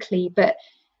physically, but,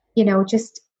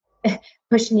 just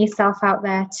pushing yourself out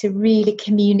there to really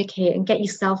communicate and get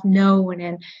yourself known,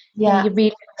 and you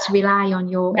really have to rely on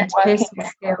your interpersonal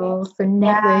skills and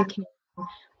networking.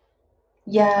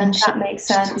 Yeah, and that makes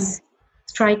sense.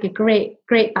 Strike a great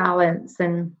balance,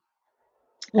 and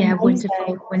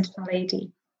wonderful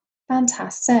lady.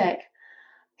 Fantastic.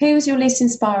 Who's your least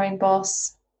inspiring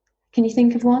boss? Can you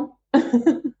think of one?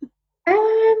 It's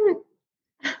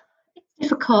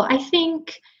difficult. I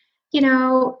think,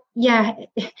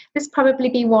 there's probably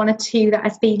been one or two that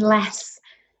has been less,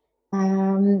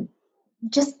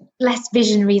 just less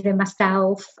visionary than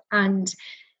myself. And,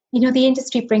 the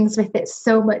industry brings with it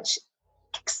so much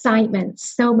excitement,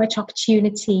 so much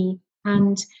opportunity,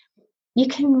 and you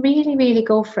can really, really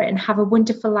go for it and have a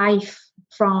wonderful life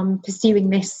from pursuing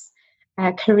this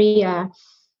career.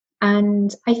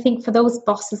 And I think for those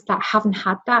bosses that haven't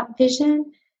had that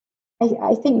vision,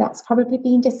 I think that's probably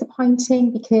been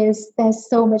disappointing, because there's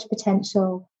so much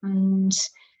potential. And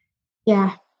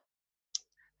I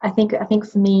think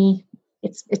for me,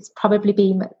 it's probably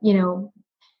been,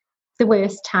 the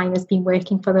worst time has been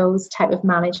working for those type of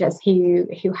managers who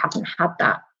haven't had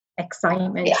that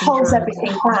excitement. It holds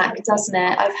everything back, doesn't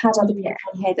it? I've had other people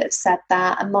on here that have said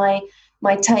that, and my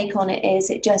take on it is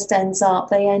it just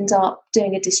they end up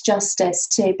doing a disjustice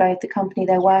to both the company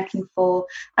they're working for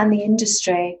and the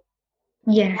industry.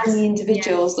 Yes. And the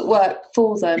individuals that work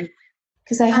for them,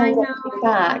 because they hold everything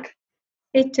back.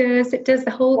 It does. It does.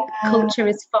 The whole culture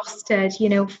is fostered,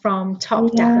 from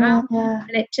top down, and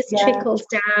it just trickles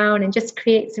down and just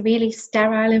creates a really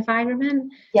sterile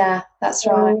environment. Yeah, that's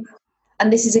right.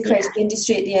 And this is a creative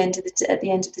industry at the end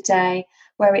of the day,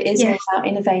 where it is all about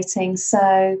innovating.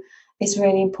 So it's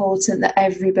really important that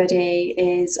everybody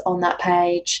is on that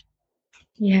page.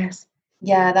 Yes.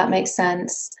 Yeah, that makes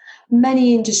sense.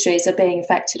 Many industries are being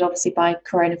affected, obviously, by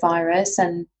coronavirus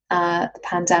and the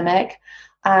pandemic.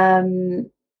 In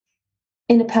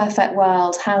a perfect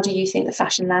world, how do you think the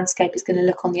fashion landscape is going to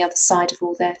look on the other side of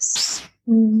all this?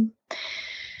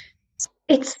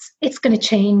 It's going to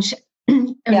change.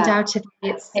 Undoubtedly,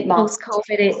 it's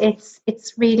post-COVID.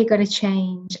 It's really going to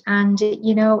change, and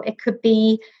it could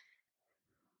be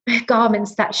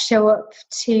garments that show up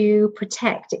to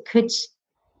protect. It could,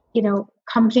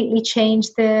 completely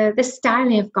change the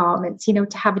styling of garments. To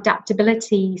have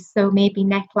adaptability. So maybe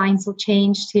necklines will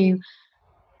change to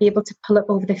be able to pull up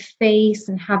over the face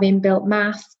and have inbuilt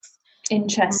masks.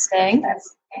 Interesting.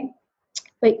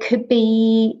 But it could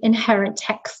be inherent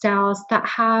textiles that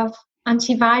have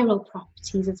antiviral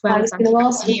properties as well. I was going to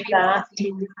ask you that.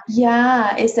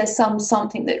 Yeah, is there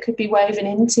something that could be woven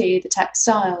into the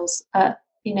textiles at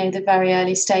the very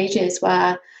early stages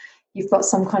where you've got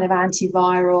some kind of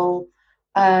antiviral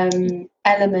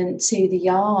element to the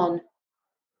yarn?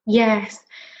 Yes.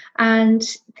 And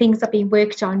things are being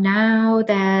worked on now.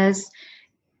 There's,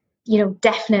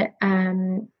 definite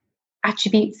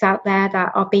attributes out there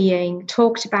that are being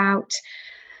talked about.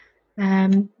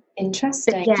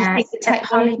 Interesting. Do you think the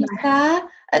technology there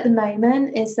at the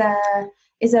moment? Is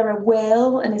there a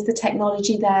will, and is the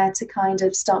technology there to kind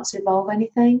of start to evolve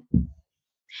anything?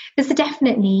 There's a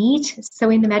definite need. So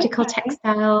in the medical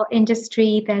textile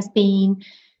industry, there's been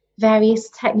various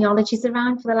technologies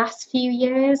around for the last few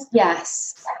years.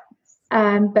 Yes.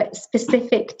 But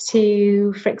specific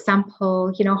to, for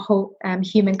example,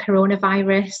 human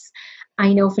coronavirus,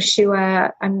 I know for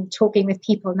sure, I'm talking with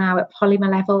people now at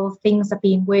polymer level, things are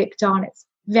being worked on. It's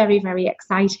very, very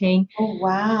exciting. Oh,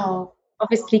 wow.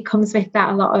 Obviously comes with that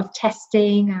a lot of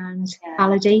testing and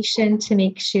validation to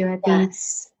make sure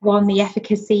the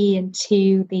efficacy, and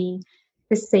two, the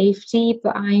safety.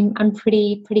 But I'm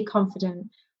pretty confident.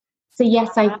 So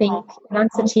yes, I think in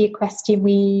answer to your question,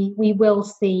 we will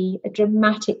see a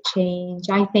dramatic change.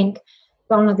 I think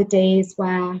gone are the days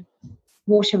where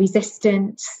water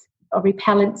resistance or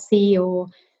repellency or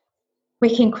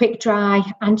wicking quick dry,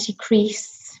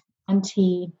 anti-crease,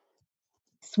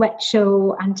 anti-sweat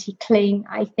show, anti-cling.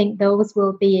 I think those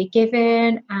will be a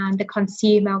given, and the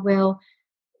consumer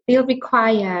they'll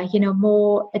require,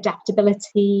 more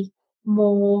adaptability,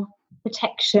 more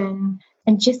protection,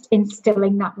 and just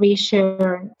instilling that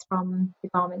reassurance from the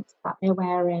garments that they're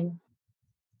wearing.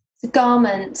 The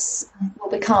garments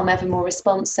will become ever more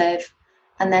responsive,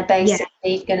 and they're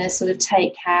basically going to sort of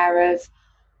take care of,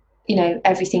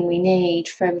 everything we need,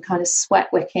 from kind of sweat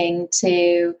wicking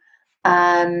to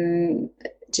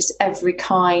just every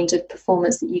kind of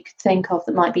performance that you could think of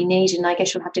that might be needed. And I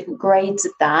guess you'll have different grades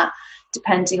of that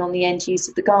depending on the end use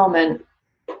of the garment.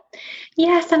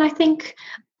 Yes, and I think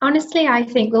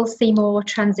we'll see more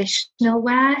transitional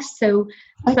wear, so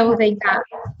clothing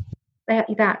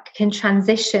that can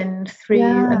transition through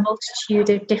a multitude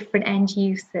of different end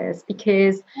uses,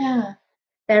 because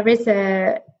there is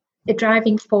a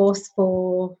driving force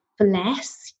for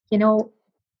less.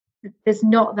 There's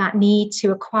not that need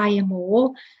to acquire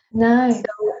more. No.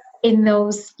 So in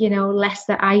those,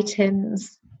 lesser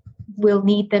items, we'll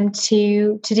need them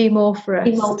to do more for us.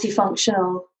 Be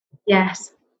multifunctional.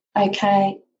 Yes.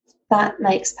 Okay. That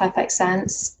makes perfect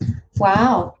sense.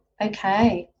 Wow.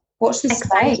 Okay. Watch this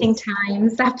exciting space.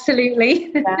 Times,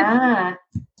 absolutely. Yeah.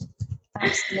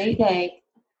 Absolutely.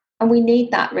 And we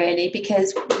need that, really,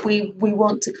 because we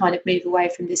want to kind of move away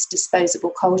from this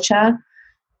disposable culture.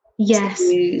 Yes.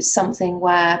 To something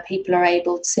where people are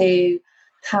able to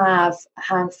have a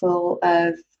handful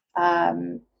of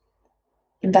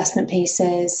investment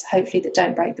pieces, hopefully that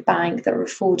don't break the bank, that are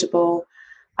affordable,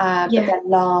 but then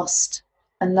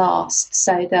last,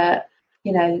 so that,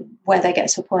 where they get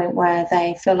to a point where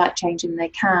they feel like changing, they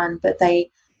can, but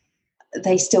they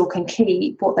still can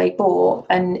keep what they bought,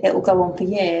 and it will go on for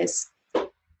years.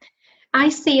 I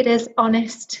see it as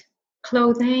honest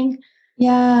clothing.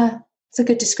 Yeah, it's a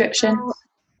good description.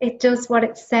 It does what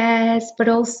it says, but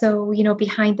also,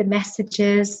 behind the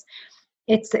messages,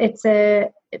 it's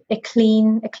a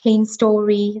clean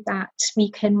story that we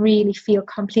can really feel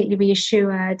completely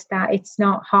reassured that it's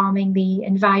not harming the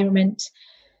environment.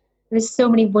 There's so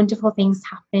many wonderful things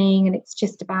happening, and it's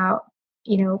just about,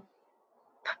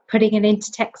 putting it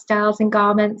into textiles and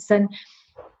garments. And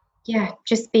Yeah,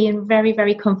 just being very,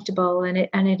 very comfortable and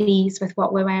at ease with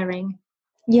what we're wearing.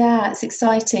 Yeah, it's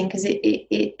exciting because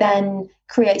it then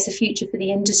creates a future for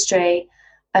the industry,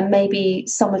 and maybe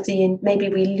maybe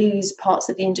we lose parts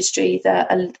of the industry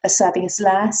that are serving us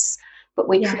less, but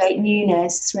we Yes. create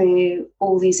newness through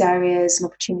all these areas and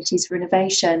opportunities for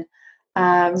innovation.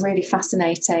 Really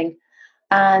fascinating.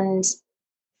 And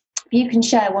you can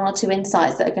share one or two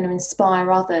insights that are going to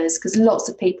inspire others, because lots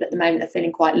of people at the moment are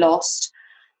feeling quite lost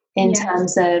in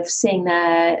terms of seeing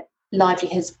their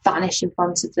livelihoods vanish in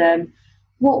front of them.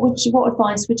 What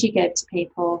advice would you give to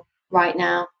people right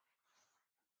now?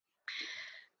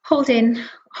 Hold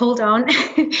on.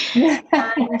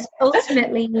 And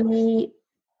ultimately,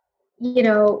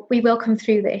 we will come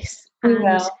through this. We And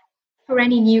will. for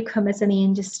any newcomers in the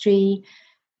industry,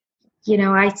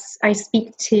 I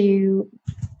speak to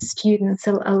students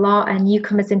a lot and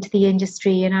newcomers into the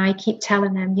industry, and I keep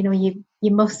telling them,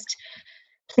 you must,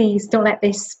 please don't let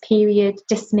this period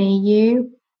dismay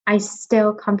you. I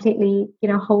still completely,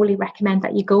 wholly recommend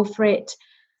that you go for it.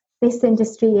 This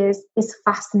industry is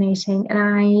fascinating, and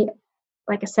I,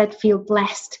 like I said, feel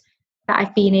blessed that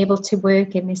I've been able to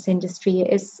work in this industry.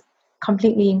 It is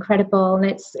completely incredible, and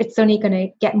it's only going to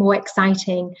get more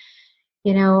exciting,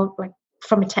 like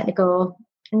from a technical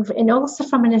and also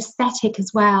from an aesthetic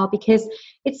as well, because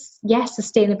it's, yes,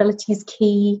 sustainability is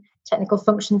key, technical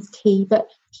functions key, but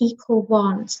people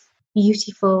want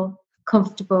beautiful,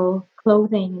 comfortable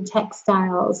clothing and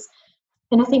textiles.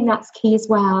 And I think that's key as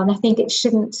well. And I think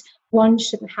one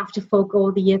shouldn't have to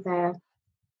forego the other.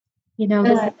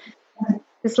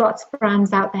 There's lots of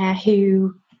brands out there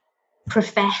who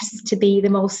profess to be the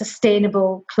most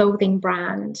sustainable clothing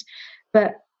brand,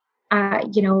 but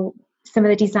some of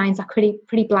the designs are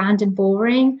pretty bland and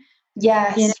boring.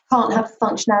 Yes, you can't have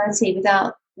functionality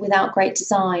without great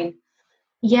design.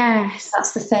 Yes,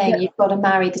 that's the thing. You've got to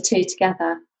marry the two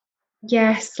together.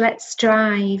 Yes, let's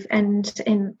strive and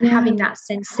having that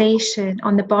sensation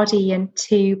on the body and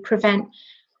to prevent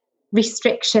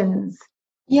restrictions.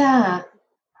 Yeah.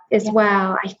 As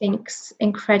well, I think is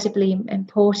incredibly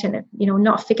important.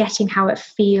 Not forgetting how it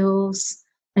feels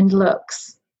and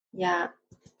looks. Yeah.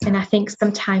 And I think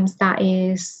sometimes that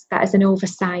is an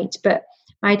oversight. But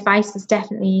my advice is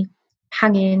definitely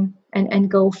hang in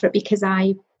and go for it, because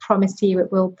I promise you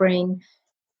it will bring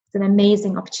some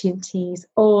amazing opportunities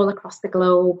all across the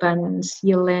globe, and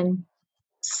you'll learn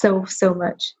so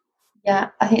much. Yeah,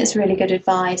 I think it's really good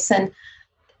advice. And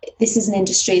this is an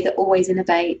industry that always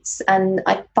innovates, and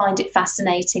I find it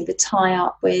fascinating the tie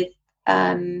up with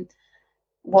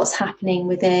what's happening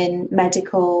within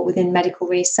medical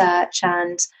research,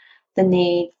 and the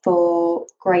need for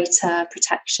greater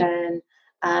protection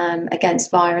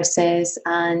against viruses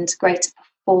and greater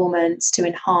performance to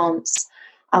enhance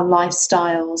our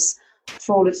lifestyles.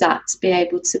 For all of that to be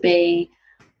able to be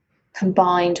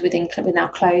combined with our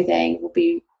clothing will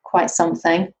be quite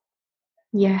something.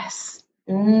 Yes.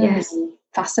 Yes.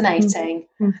 Fascinating.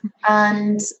 Mm-hmm.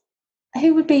 And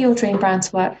who would be your dream brand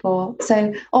to work for?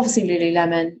 So obviously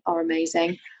Lululemon are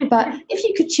amazing, but if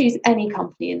you could choose any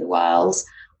company in the world,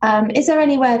 is there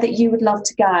anywhere that you would love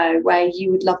to go, where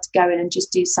you would love to go in and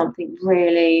just do something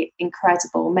really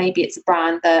incredible? Maybe it's a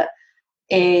brand that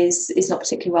is not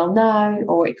particularly well known,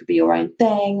 or it could be your own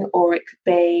thing, or it could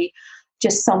be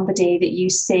just somebody that you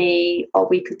see,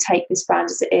 we could take this brand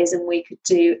as it is and we could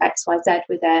do XYZ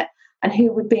with it. And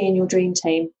who would be in your dream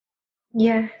team?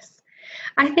 Yes,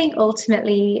 I think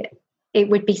ultimately it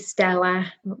would be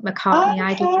Stella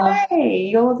McCartney. Okay,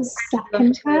 you're the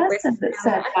second person that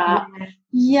said that.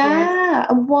 Yeah.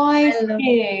 And why for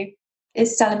you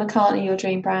is Stella McCartney your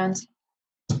dream brand?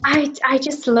 I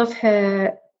just love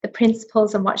the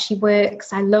principles and what she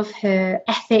works. I love her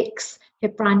ethics, her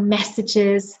brand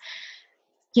messages.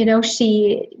 We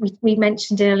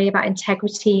mentioned earlier about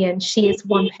integrity, and she is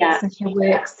one person who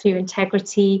works through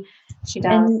integrity. She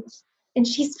does. And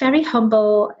she's very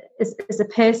humble as a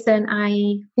person.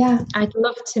 I'd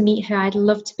love to meet her. I'd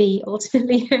love to be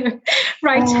ultimately her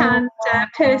right-hand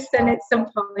person at some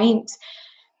point.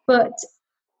 But,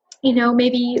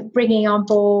 maybe bringing on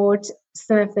board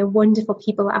some of the wonderful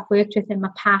people that I've worked with in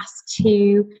my past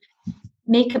to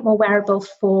make it more wearable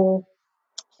for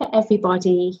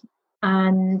everybody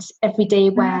and everyday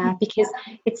wear, because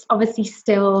it's obviously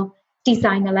still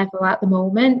designer level at the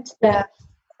moment, but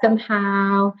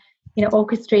somehow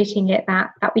orchestrating it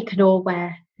that we can all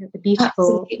wear the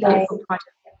beautiful product.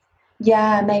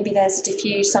 Yeah, maybe there's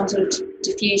some sort of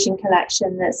diffusion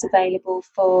collection that's available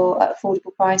for at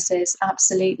affordable prices.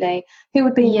 Absolutely. Who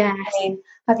would be in your team?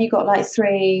 Have you got like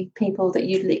 3 people that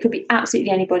it could be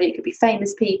absolutely anybody, it could be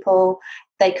famous people,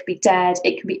 they could be dead,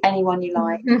 it could be anyone you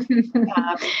like.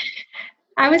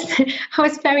 I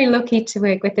was very lucky to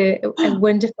work with a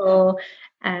wonderful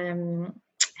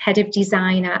head of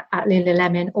design at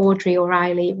Lululemon, Audrey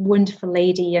O'Reilly, wonderful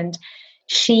lady, and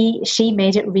she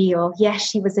made it real. Yes,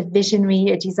 she was a visionary,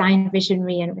 a design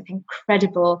visionary, and with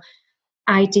incredible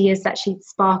ideas that she'd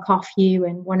spark off you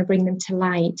and want to bring them to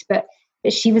light. But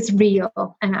she was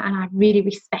real, and I really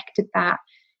respected that.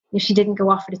 You know, she didn't go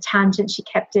off at a tangent. She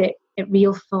kept it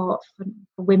real for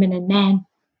women and men.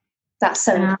 That's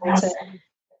so important.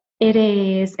 It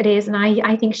is, and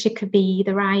I think she could be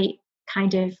the right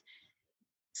kind of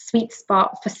sweet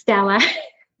spot for Stella.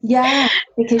 Yeah,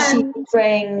 because she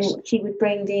would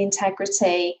bring the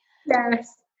integrity.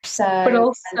 Yes. So, but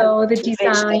also the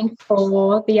design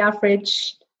for the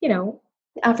average, the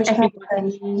average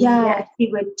person. Yeah,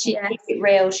 she'd keep it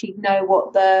real. She'd know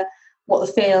what the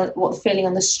feeling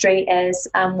on the street is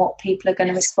and what people are going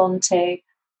to respond to.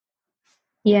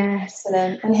 Yes.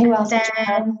 Excellent. And who else?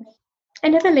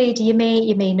 Another lady, you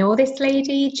may know this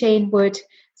lady, Jane Wood.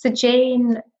 So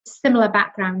Jane, similar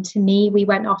background to me. We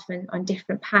went off on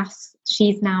different paths.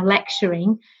 She's now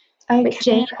lecturing. Okay. But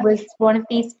Jane was one of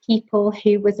these people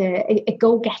who was a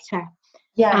go-getter.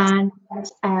 Yeah.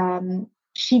 And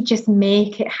she'd just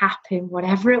make it happen,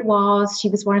 whatever it was. She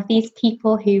was one of these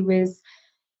people who was,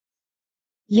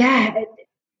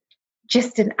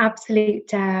 just an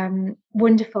absolute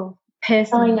wonderful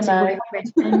person to work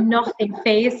with, and nothing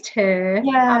fazed her.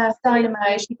 Yeah,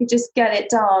 dynamo. She could just get it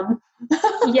done.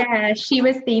 Yeah, she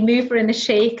was the mover and the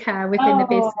shaker within the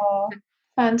business.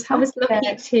 Fantastic. I was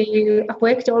lucky I've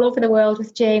worked all over the world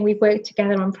with Jane. We've worked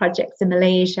together on projects in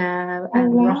Malaysia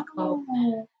and Morocco.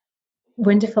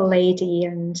 Wonderful lady,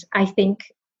 and I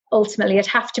think ultimately I'd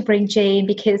have to bring Jane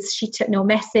because she took no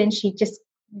messing. She'd just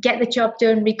get the job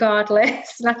done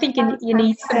regardless. And I think you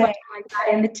need someone like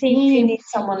that in the team. You need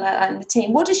someone like that in the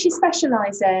team. What does she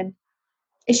specialise in?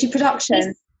 Is she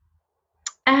production?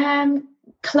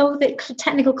 Clothing,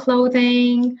 technical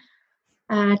clothing,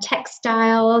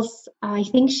 textiles. I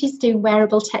think she's doing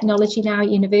wearable technology now at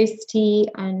university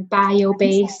and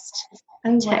bio-based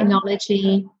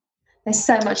technology. There's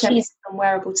so much emphasis on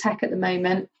wearable tech at the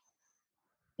moment.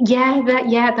 Yeah,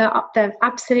 there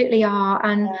absolutely are.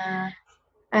 And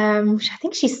I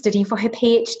think she's studying for her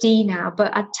PhD now,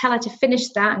 but I'd tell her to finish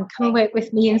that and come and work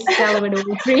with me and Stella and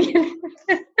Audrey.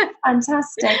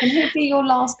 Fantastic. And who'd be your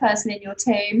last person in your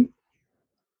team?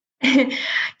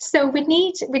 So we'd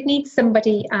need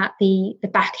somebody at the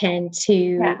back end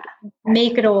to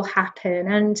make it all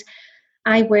happen. And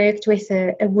I worked with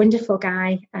a wonderful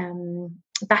guy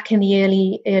back in the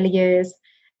early years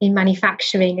in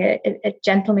manufacturing, a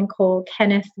gentleman called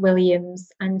Kenneth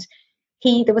Williams, and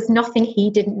there was nothing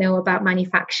he didn't know about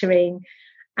manufacturing,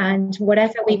 and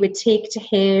whatever we would take to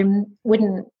him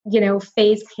wouldn't,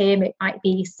 faze him. It might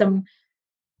be some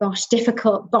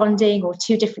difficult bonding or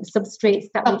two different substrates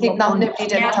that we nobody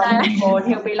did before, and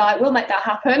he'll be like, "We'll make that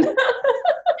happen."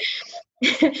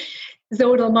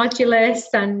 Zonal modulus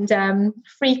and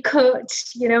free cut,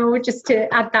 just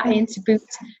to add that in to boot.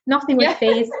 Nothing would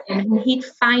faze him, and he'd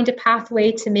find a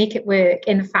pathway to make it work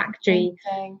in the factory.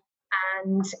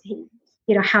 And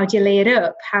how do you lay it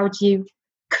up? How do you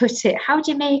cut it? How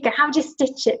do you make it? How do you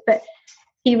stitch it? But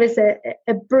he was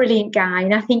a brilliant guy,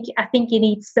 and I think you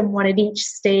need someone at each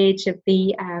stage of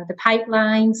the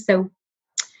pipeline. So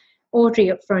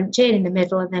Audrey up front, Jane in the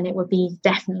middle, and then it would be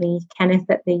definitely Kenneth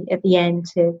at the end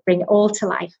to bring it all to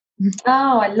life.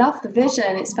 Oh, I love the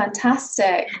vision. It's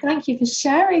fantastic. Thank you for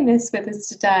sharing this with us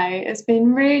today. It's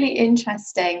been really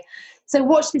interesting. So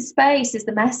watch this space is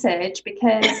the message,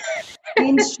 because the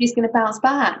industry is going to bounce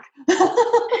back.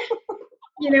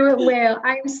 It will.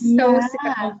 I'm so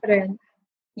confident.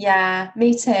 Yeah,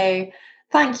 me too.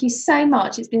 Thank you so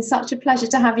much. It's been such a pleasure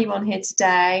to have you on here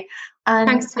today. And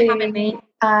thanks for having me.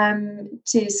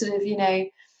 To sort of,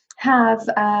 have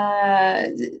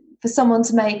for someone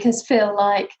to make us feel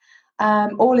like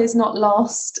all is not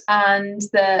lost, and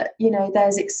that,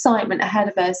 there's excitement ahead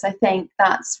of us. I think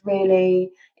that's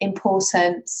really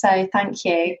important. So thank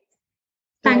you.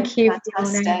 Thank you.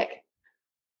 Fantastic.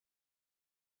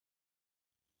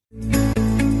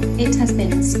 It has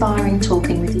been inspiring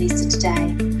talking with Lisa today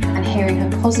and hearing her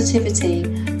positivity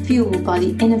fueled by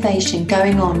the innovation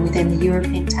going on within the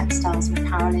European textiles and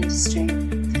apparel industry.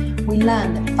 We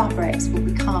learned that fabrics will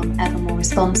become ever more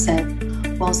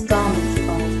responsive, whilst garments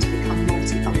evolve to become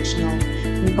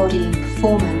multifunctional, embodying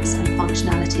performance and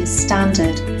functionality as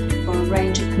standard for a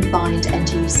range of combined end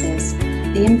uses,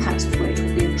 the impact of which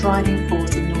will be a driving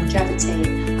force in longevity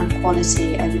and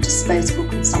quality over disposable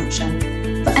consumption.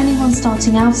 For anyone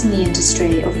starting out in the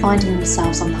industry or finding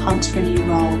themselves on the hunt for a new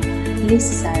role,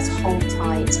 Lisa says hold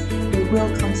tight, we will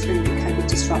come through the COVID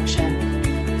disruption.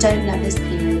 Don't let this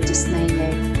period dismay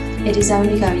you. It is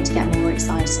only going to get more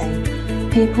exciting.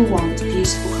 People want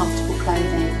beautiful, comfortable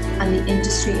clothing, and the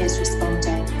industry is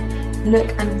responding. Look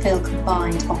and feel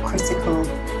combined are critical.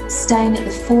 Staying at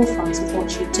the forefront of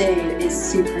what you do is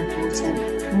super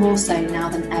important, more so now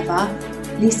than ever.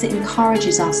 Lisa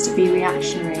encourages us to be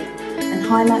reactionary and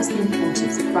highlights the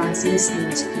importance of brands listening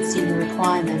to consumer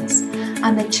requirements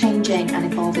and their changing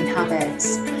and evolving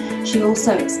habits. She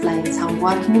also explains how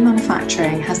working in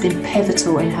manufacturing has been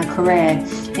pivotal in her career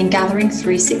in gathering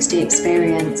 360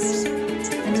 experience.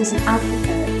 And as an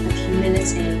advocate of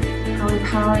humility, how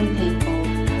empowering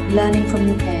people, learning from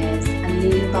your peers and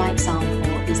leading by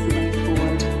example is the way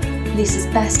forward. Lisa's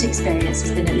best experience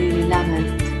has been at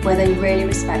Lululemon, where they really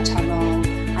respect her role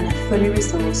and a fully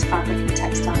resourced fabric and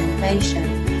textile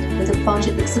innovation with a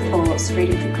budget that supports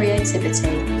freedom for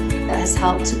creativity that has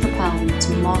helped to propel them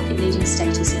to market-leading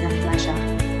status in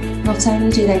athleisure. Not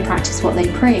only do they practice what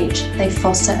they preach, they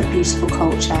foster a beautiful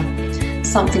culture,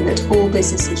 something that all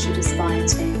businesses should aspire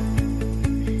to.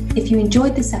 If you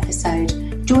enjoyed this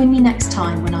episode, join me next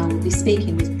time when I will be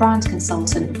speaking with brand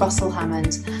consultant Russell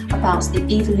Hammond about the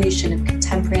evolution of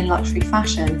contemporary and luxury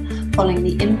fashion following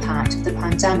the impact of the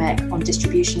pandemic on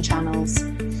distribution channels.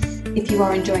 If you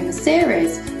are enjoying the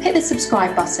series, hit the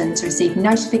subscribe button to receive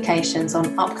notifications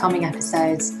on upcoming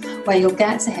episodes, where you'll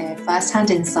get to hear first-hand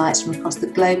insights from across the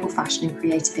global fashion and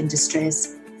creative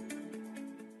industries.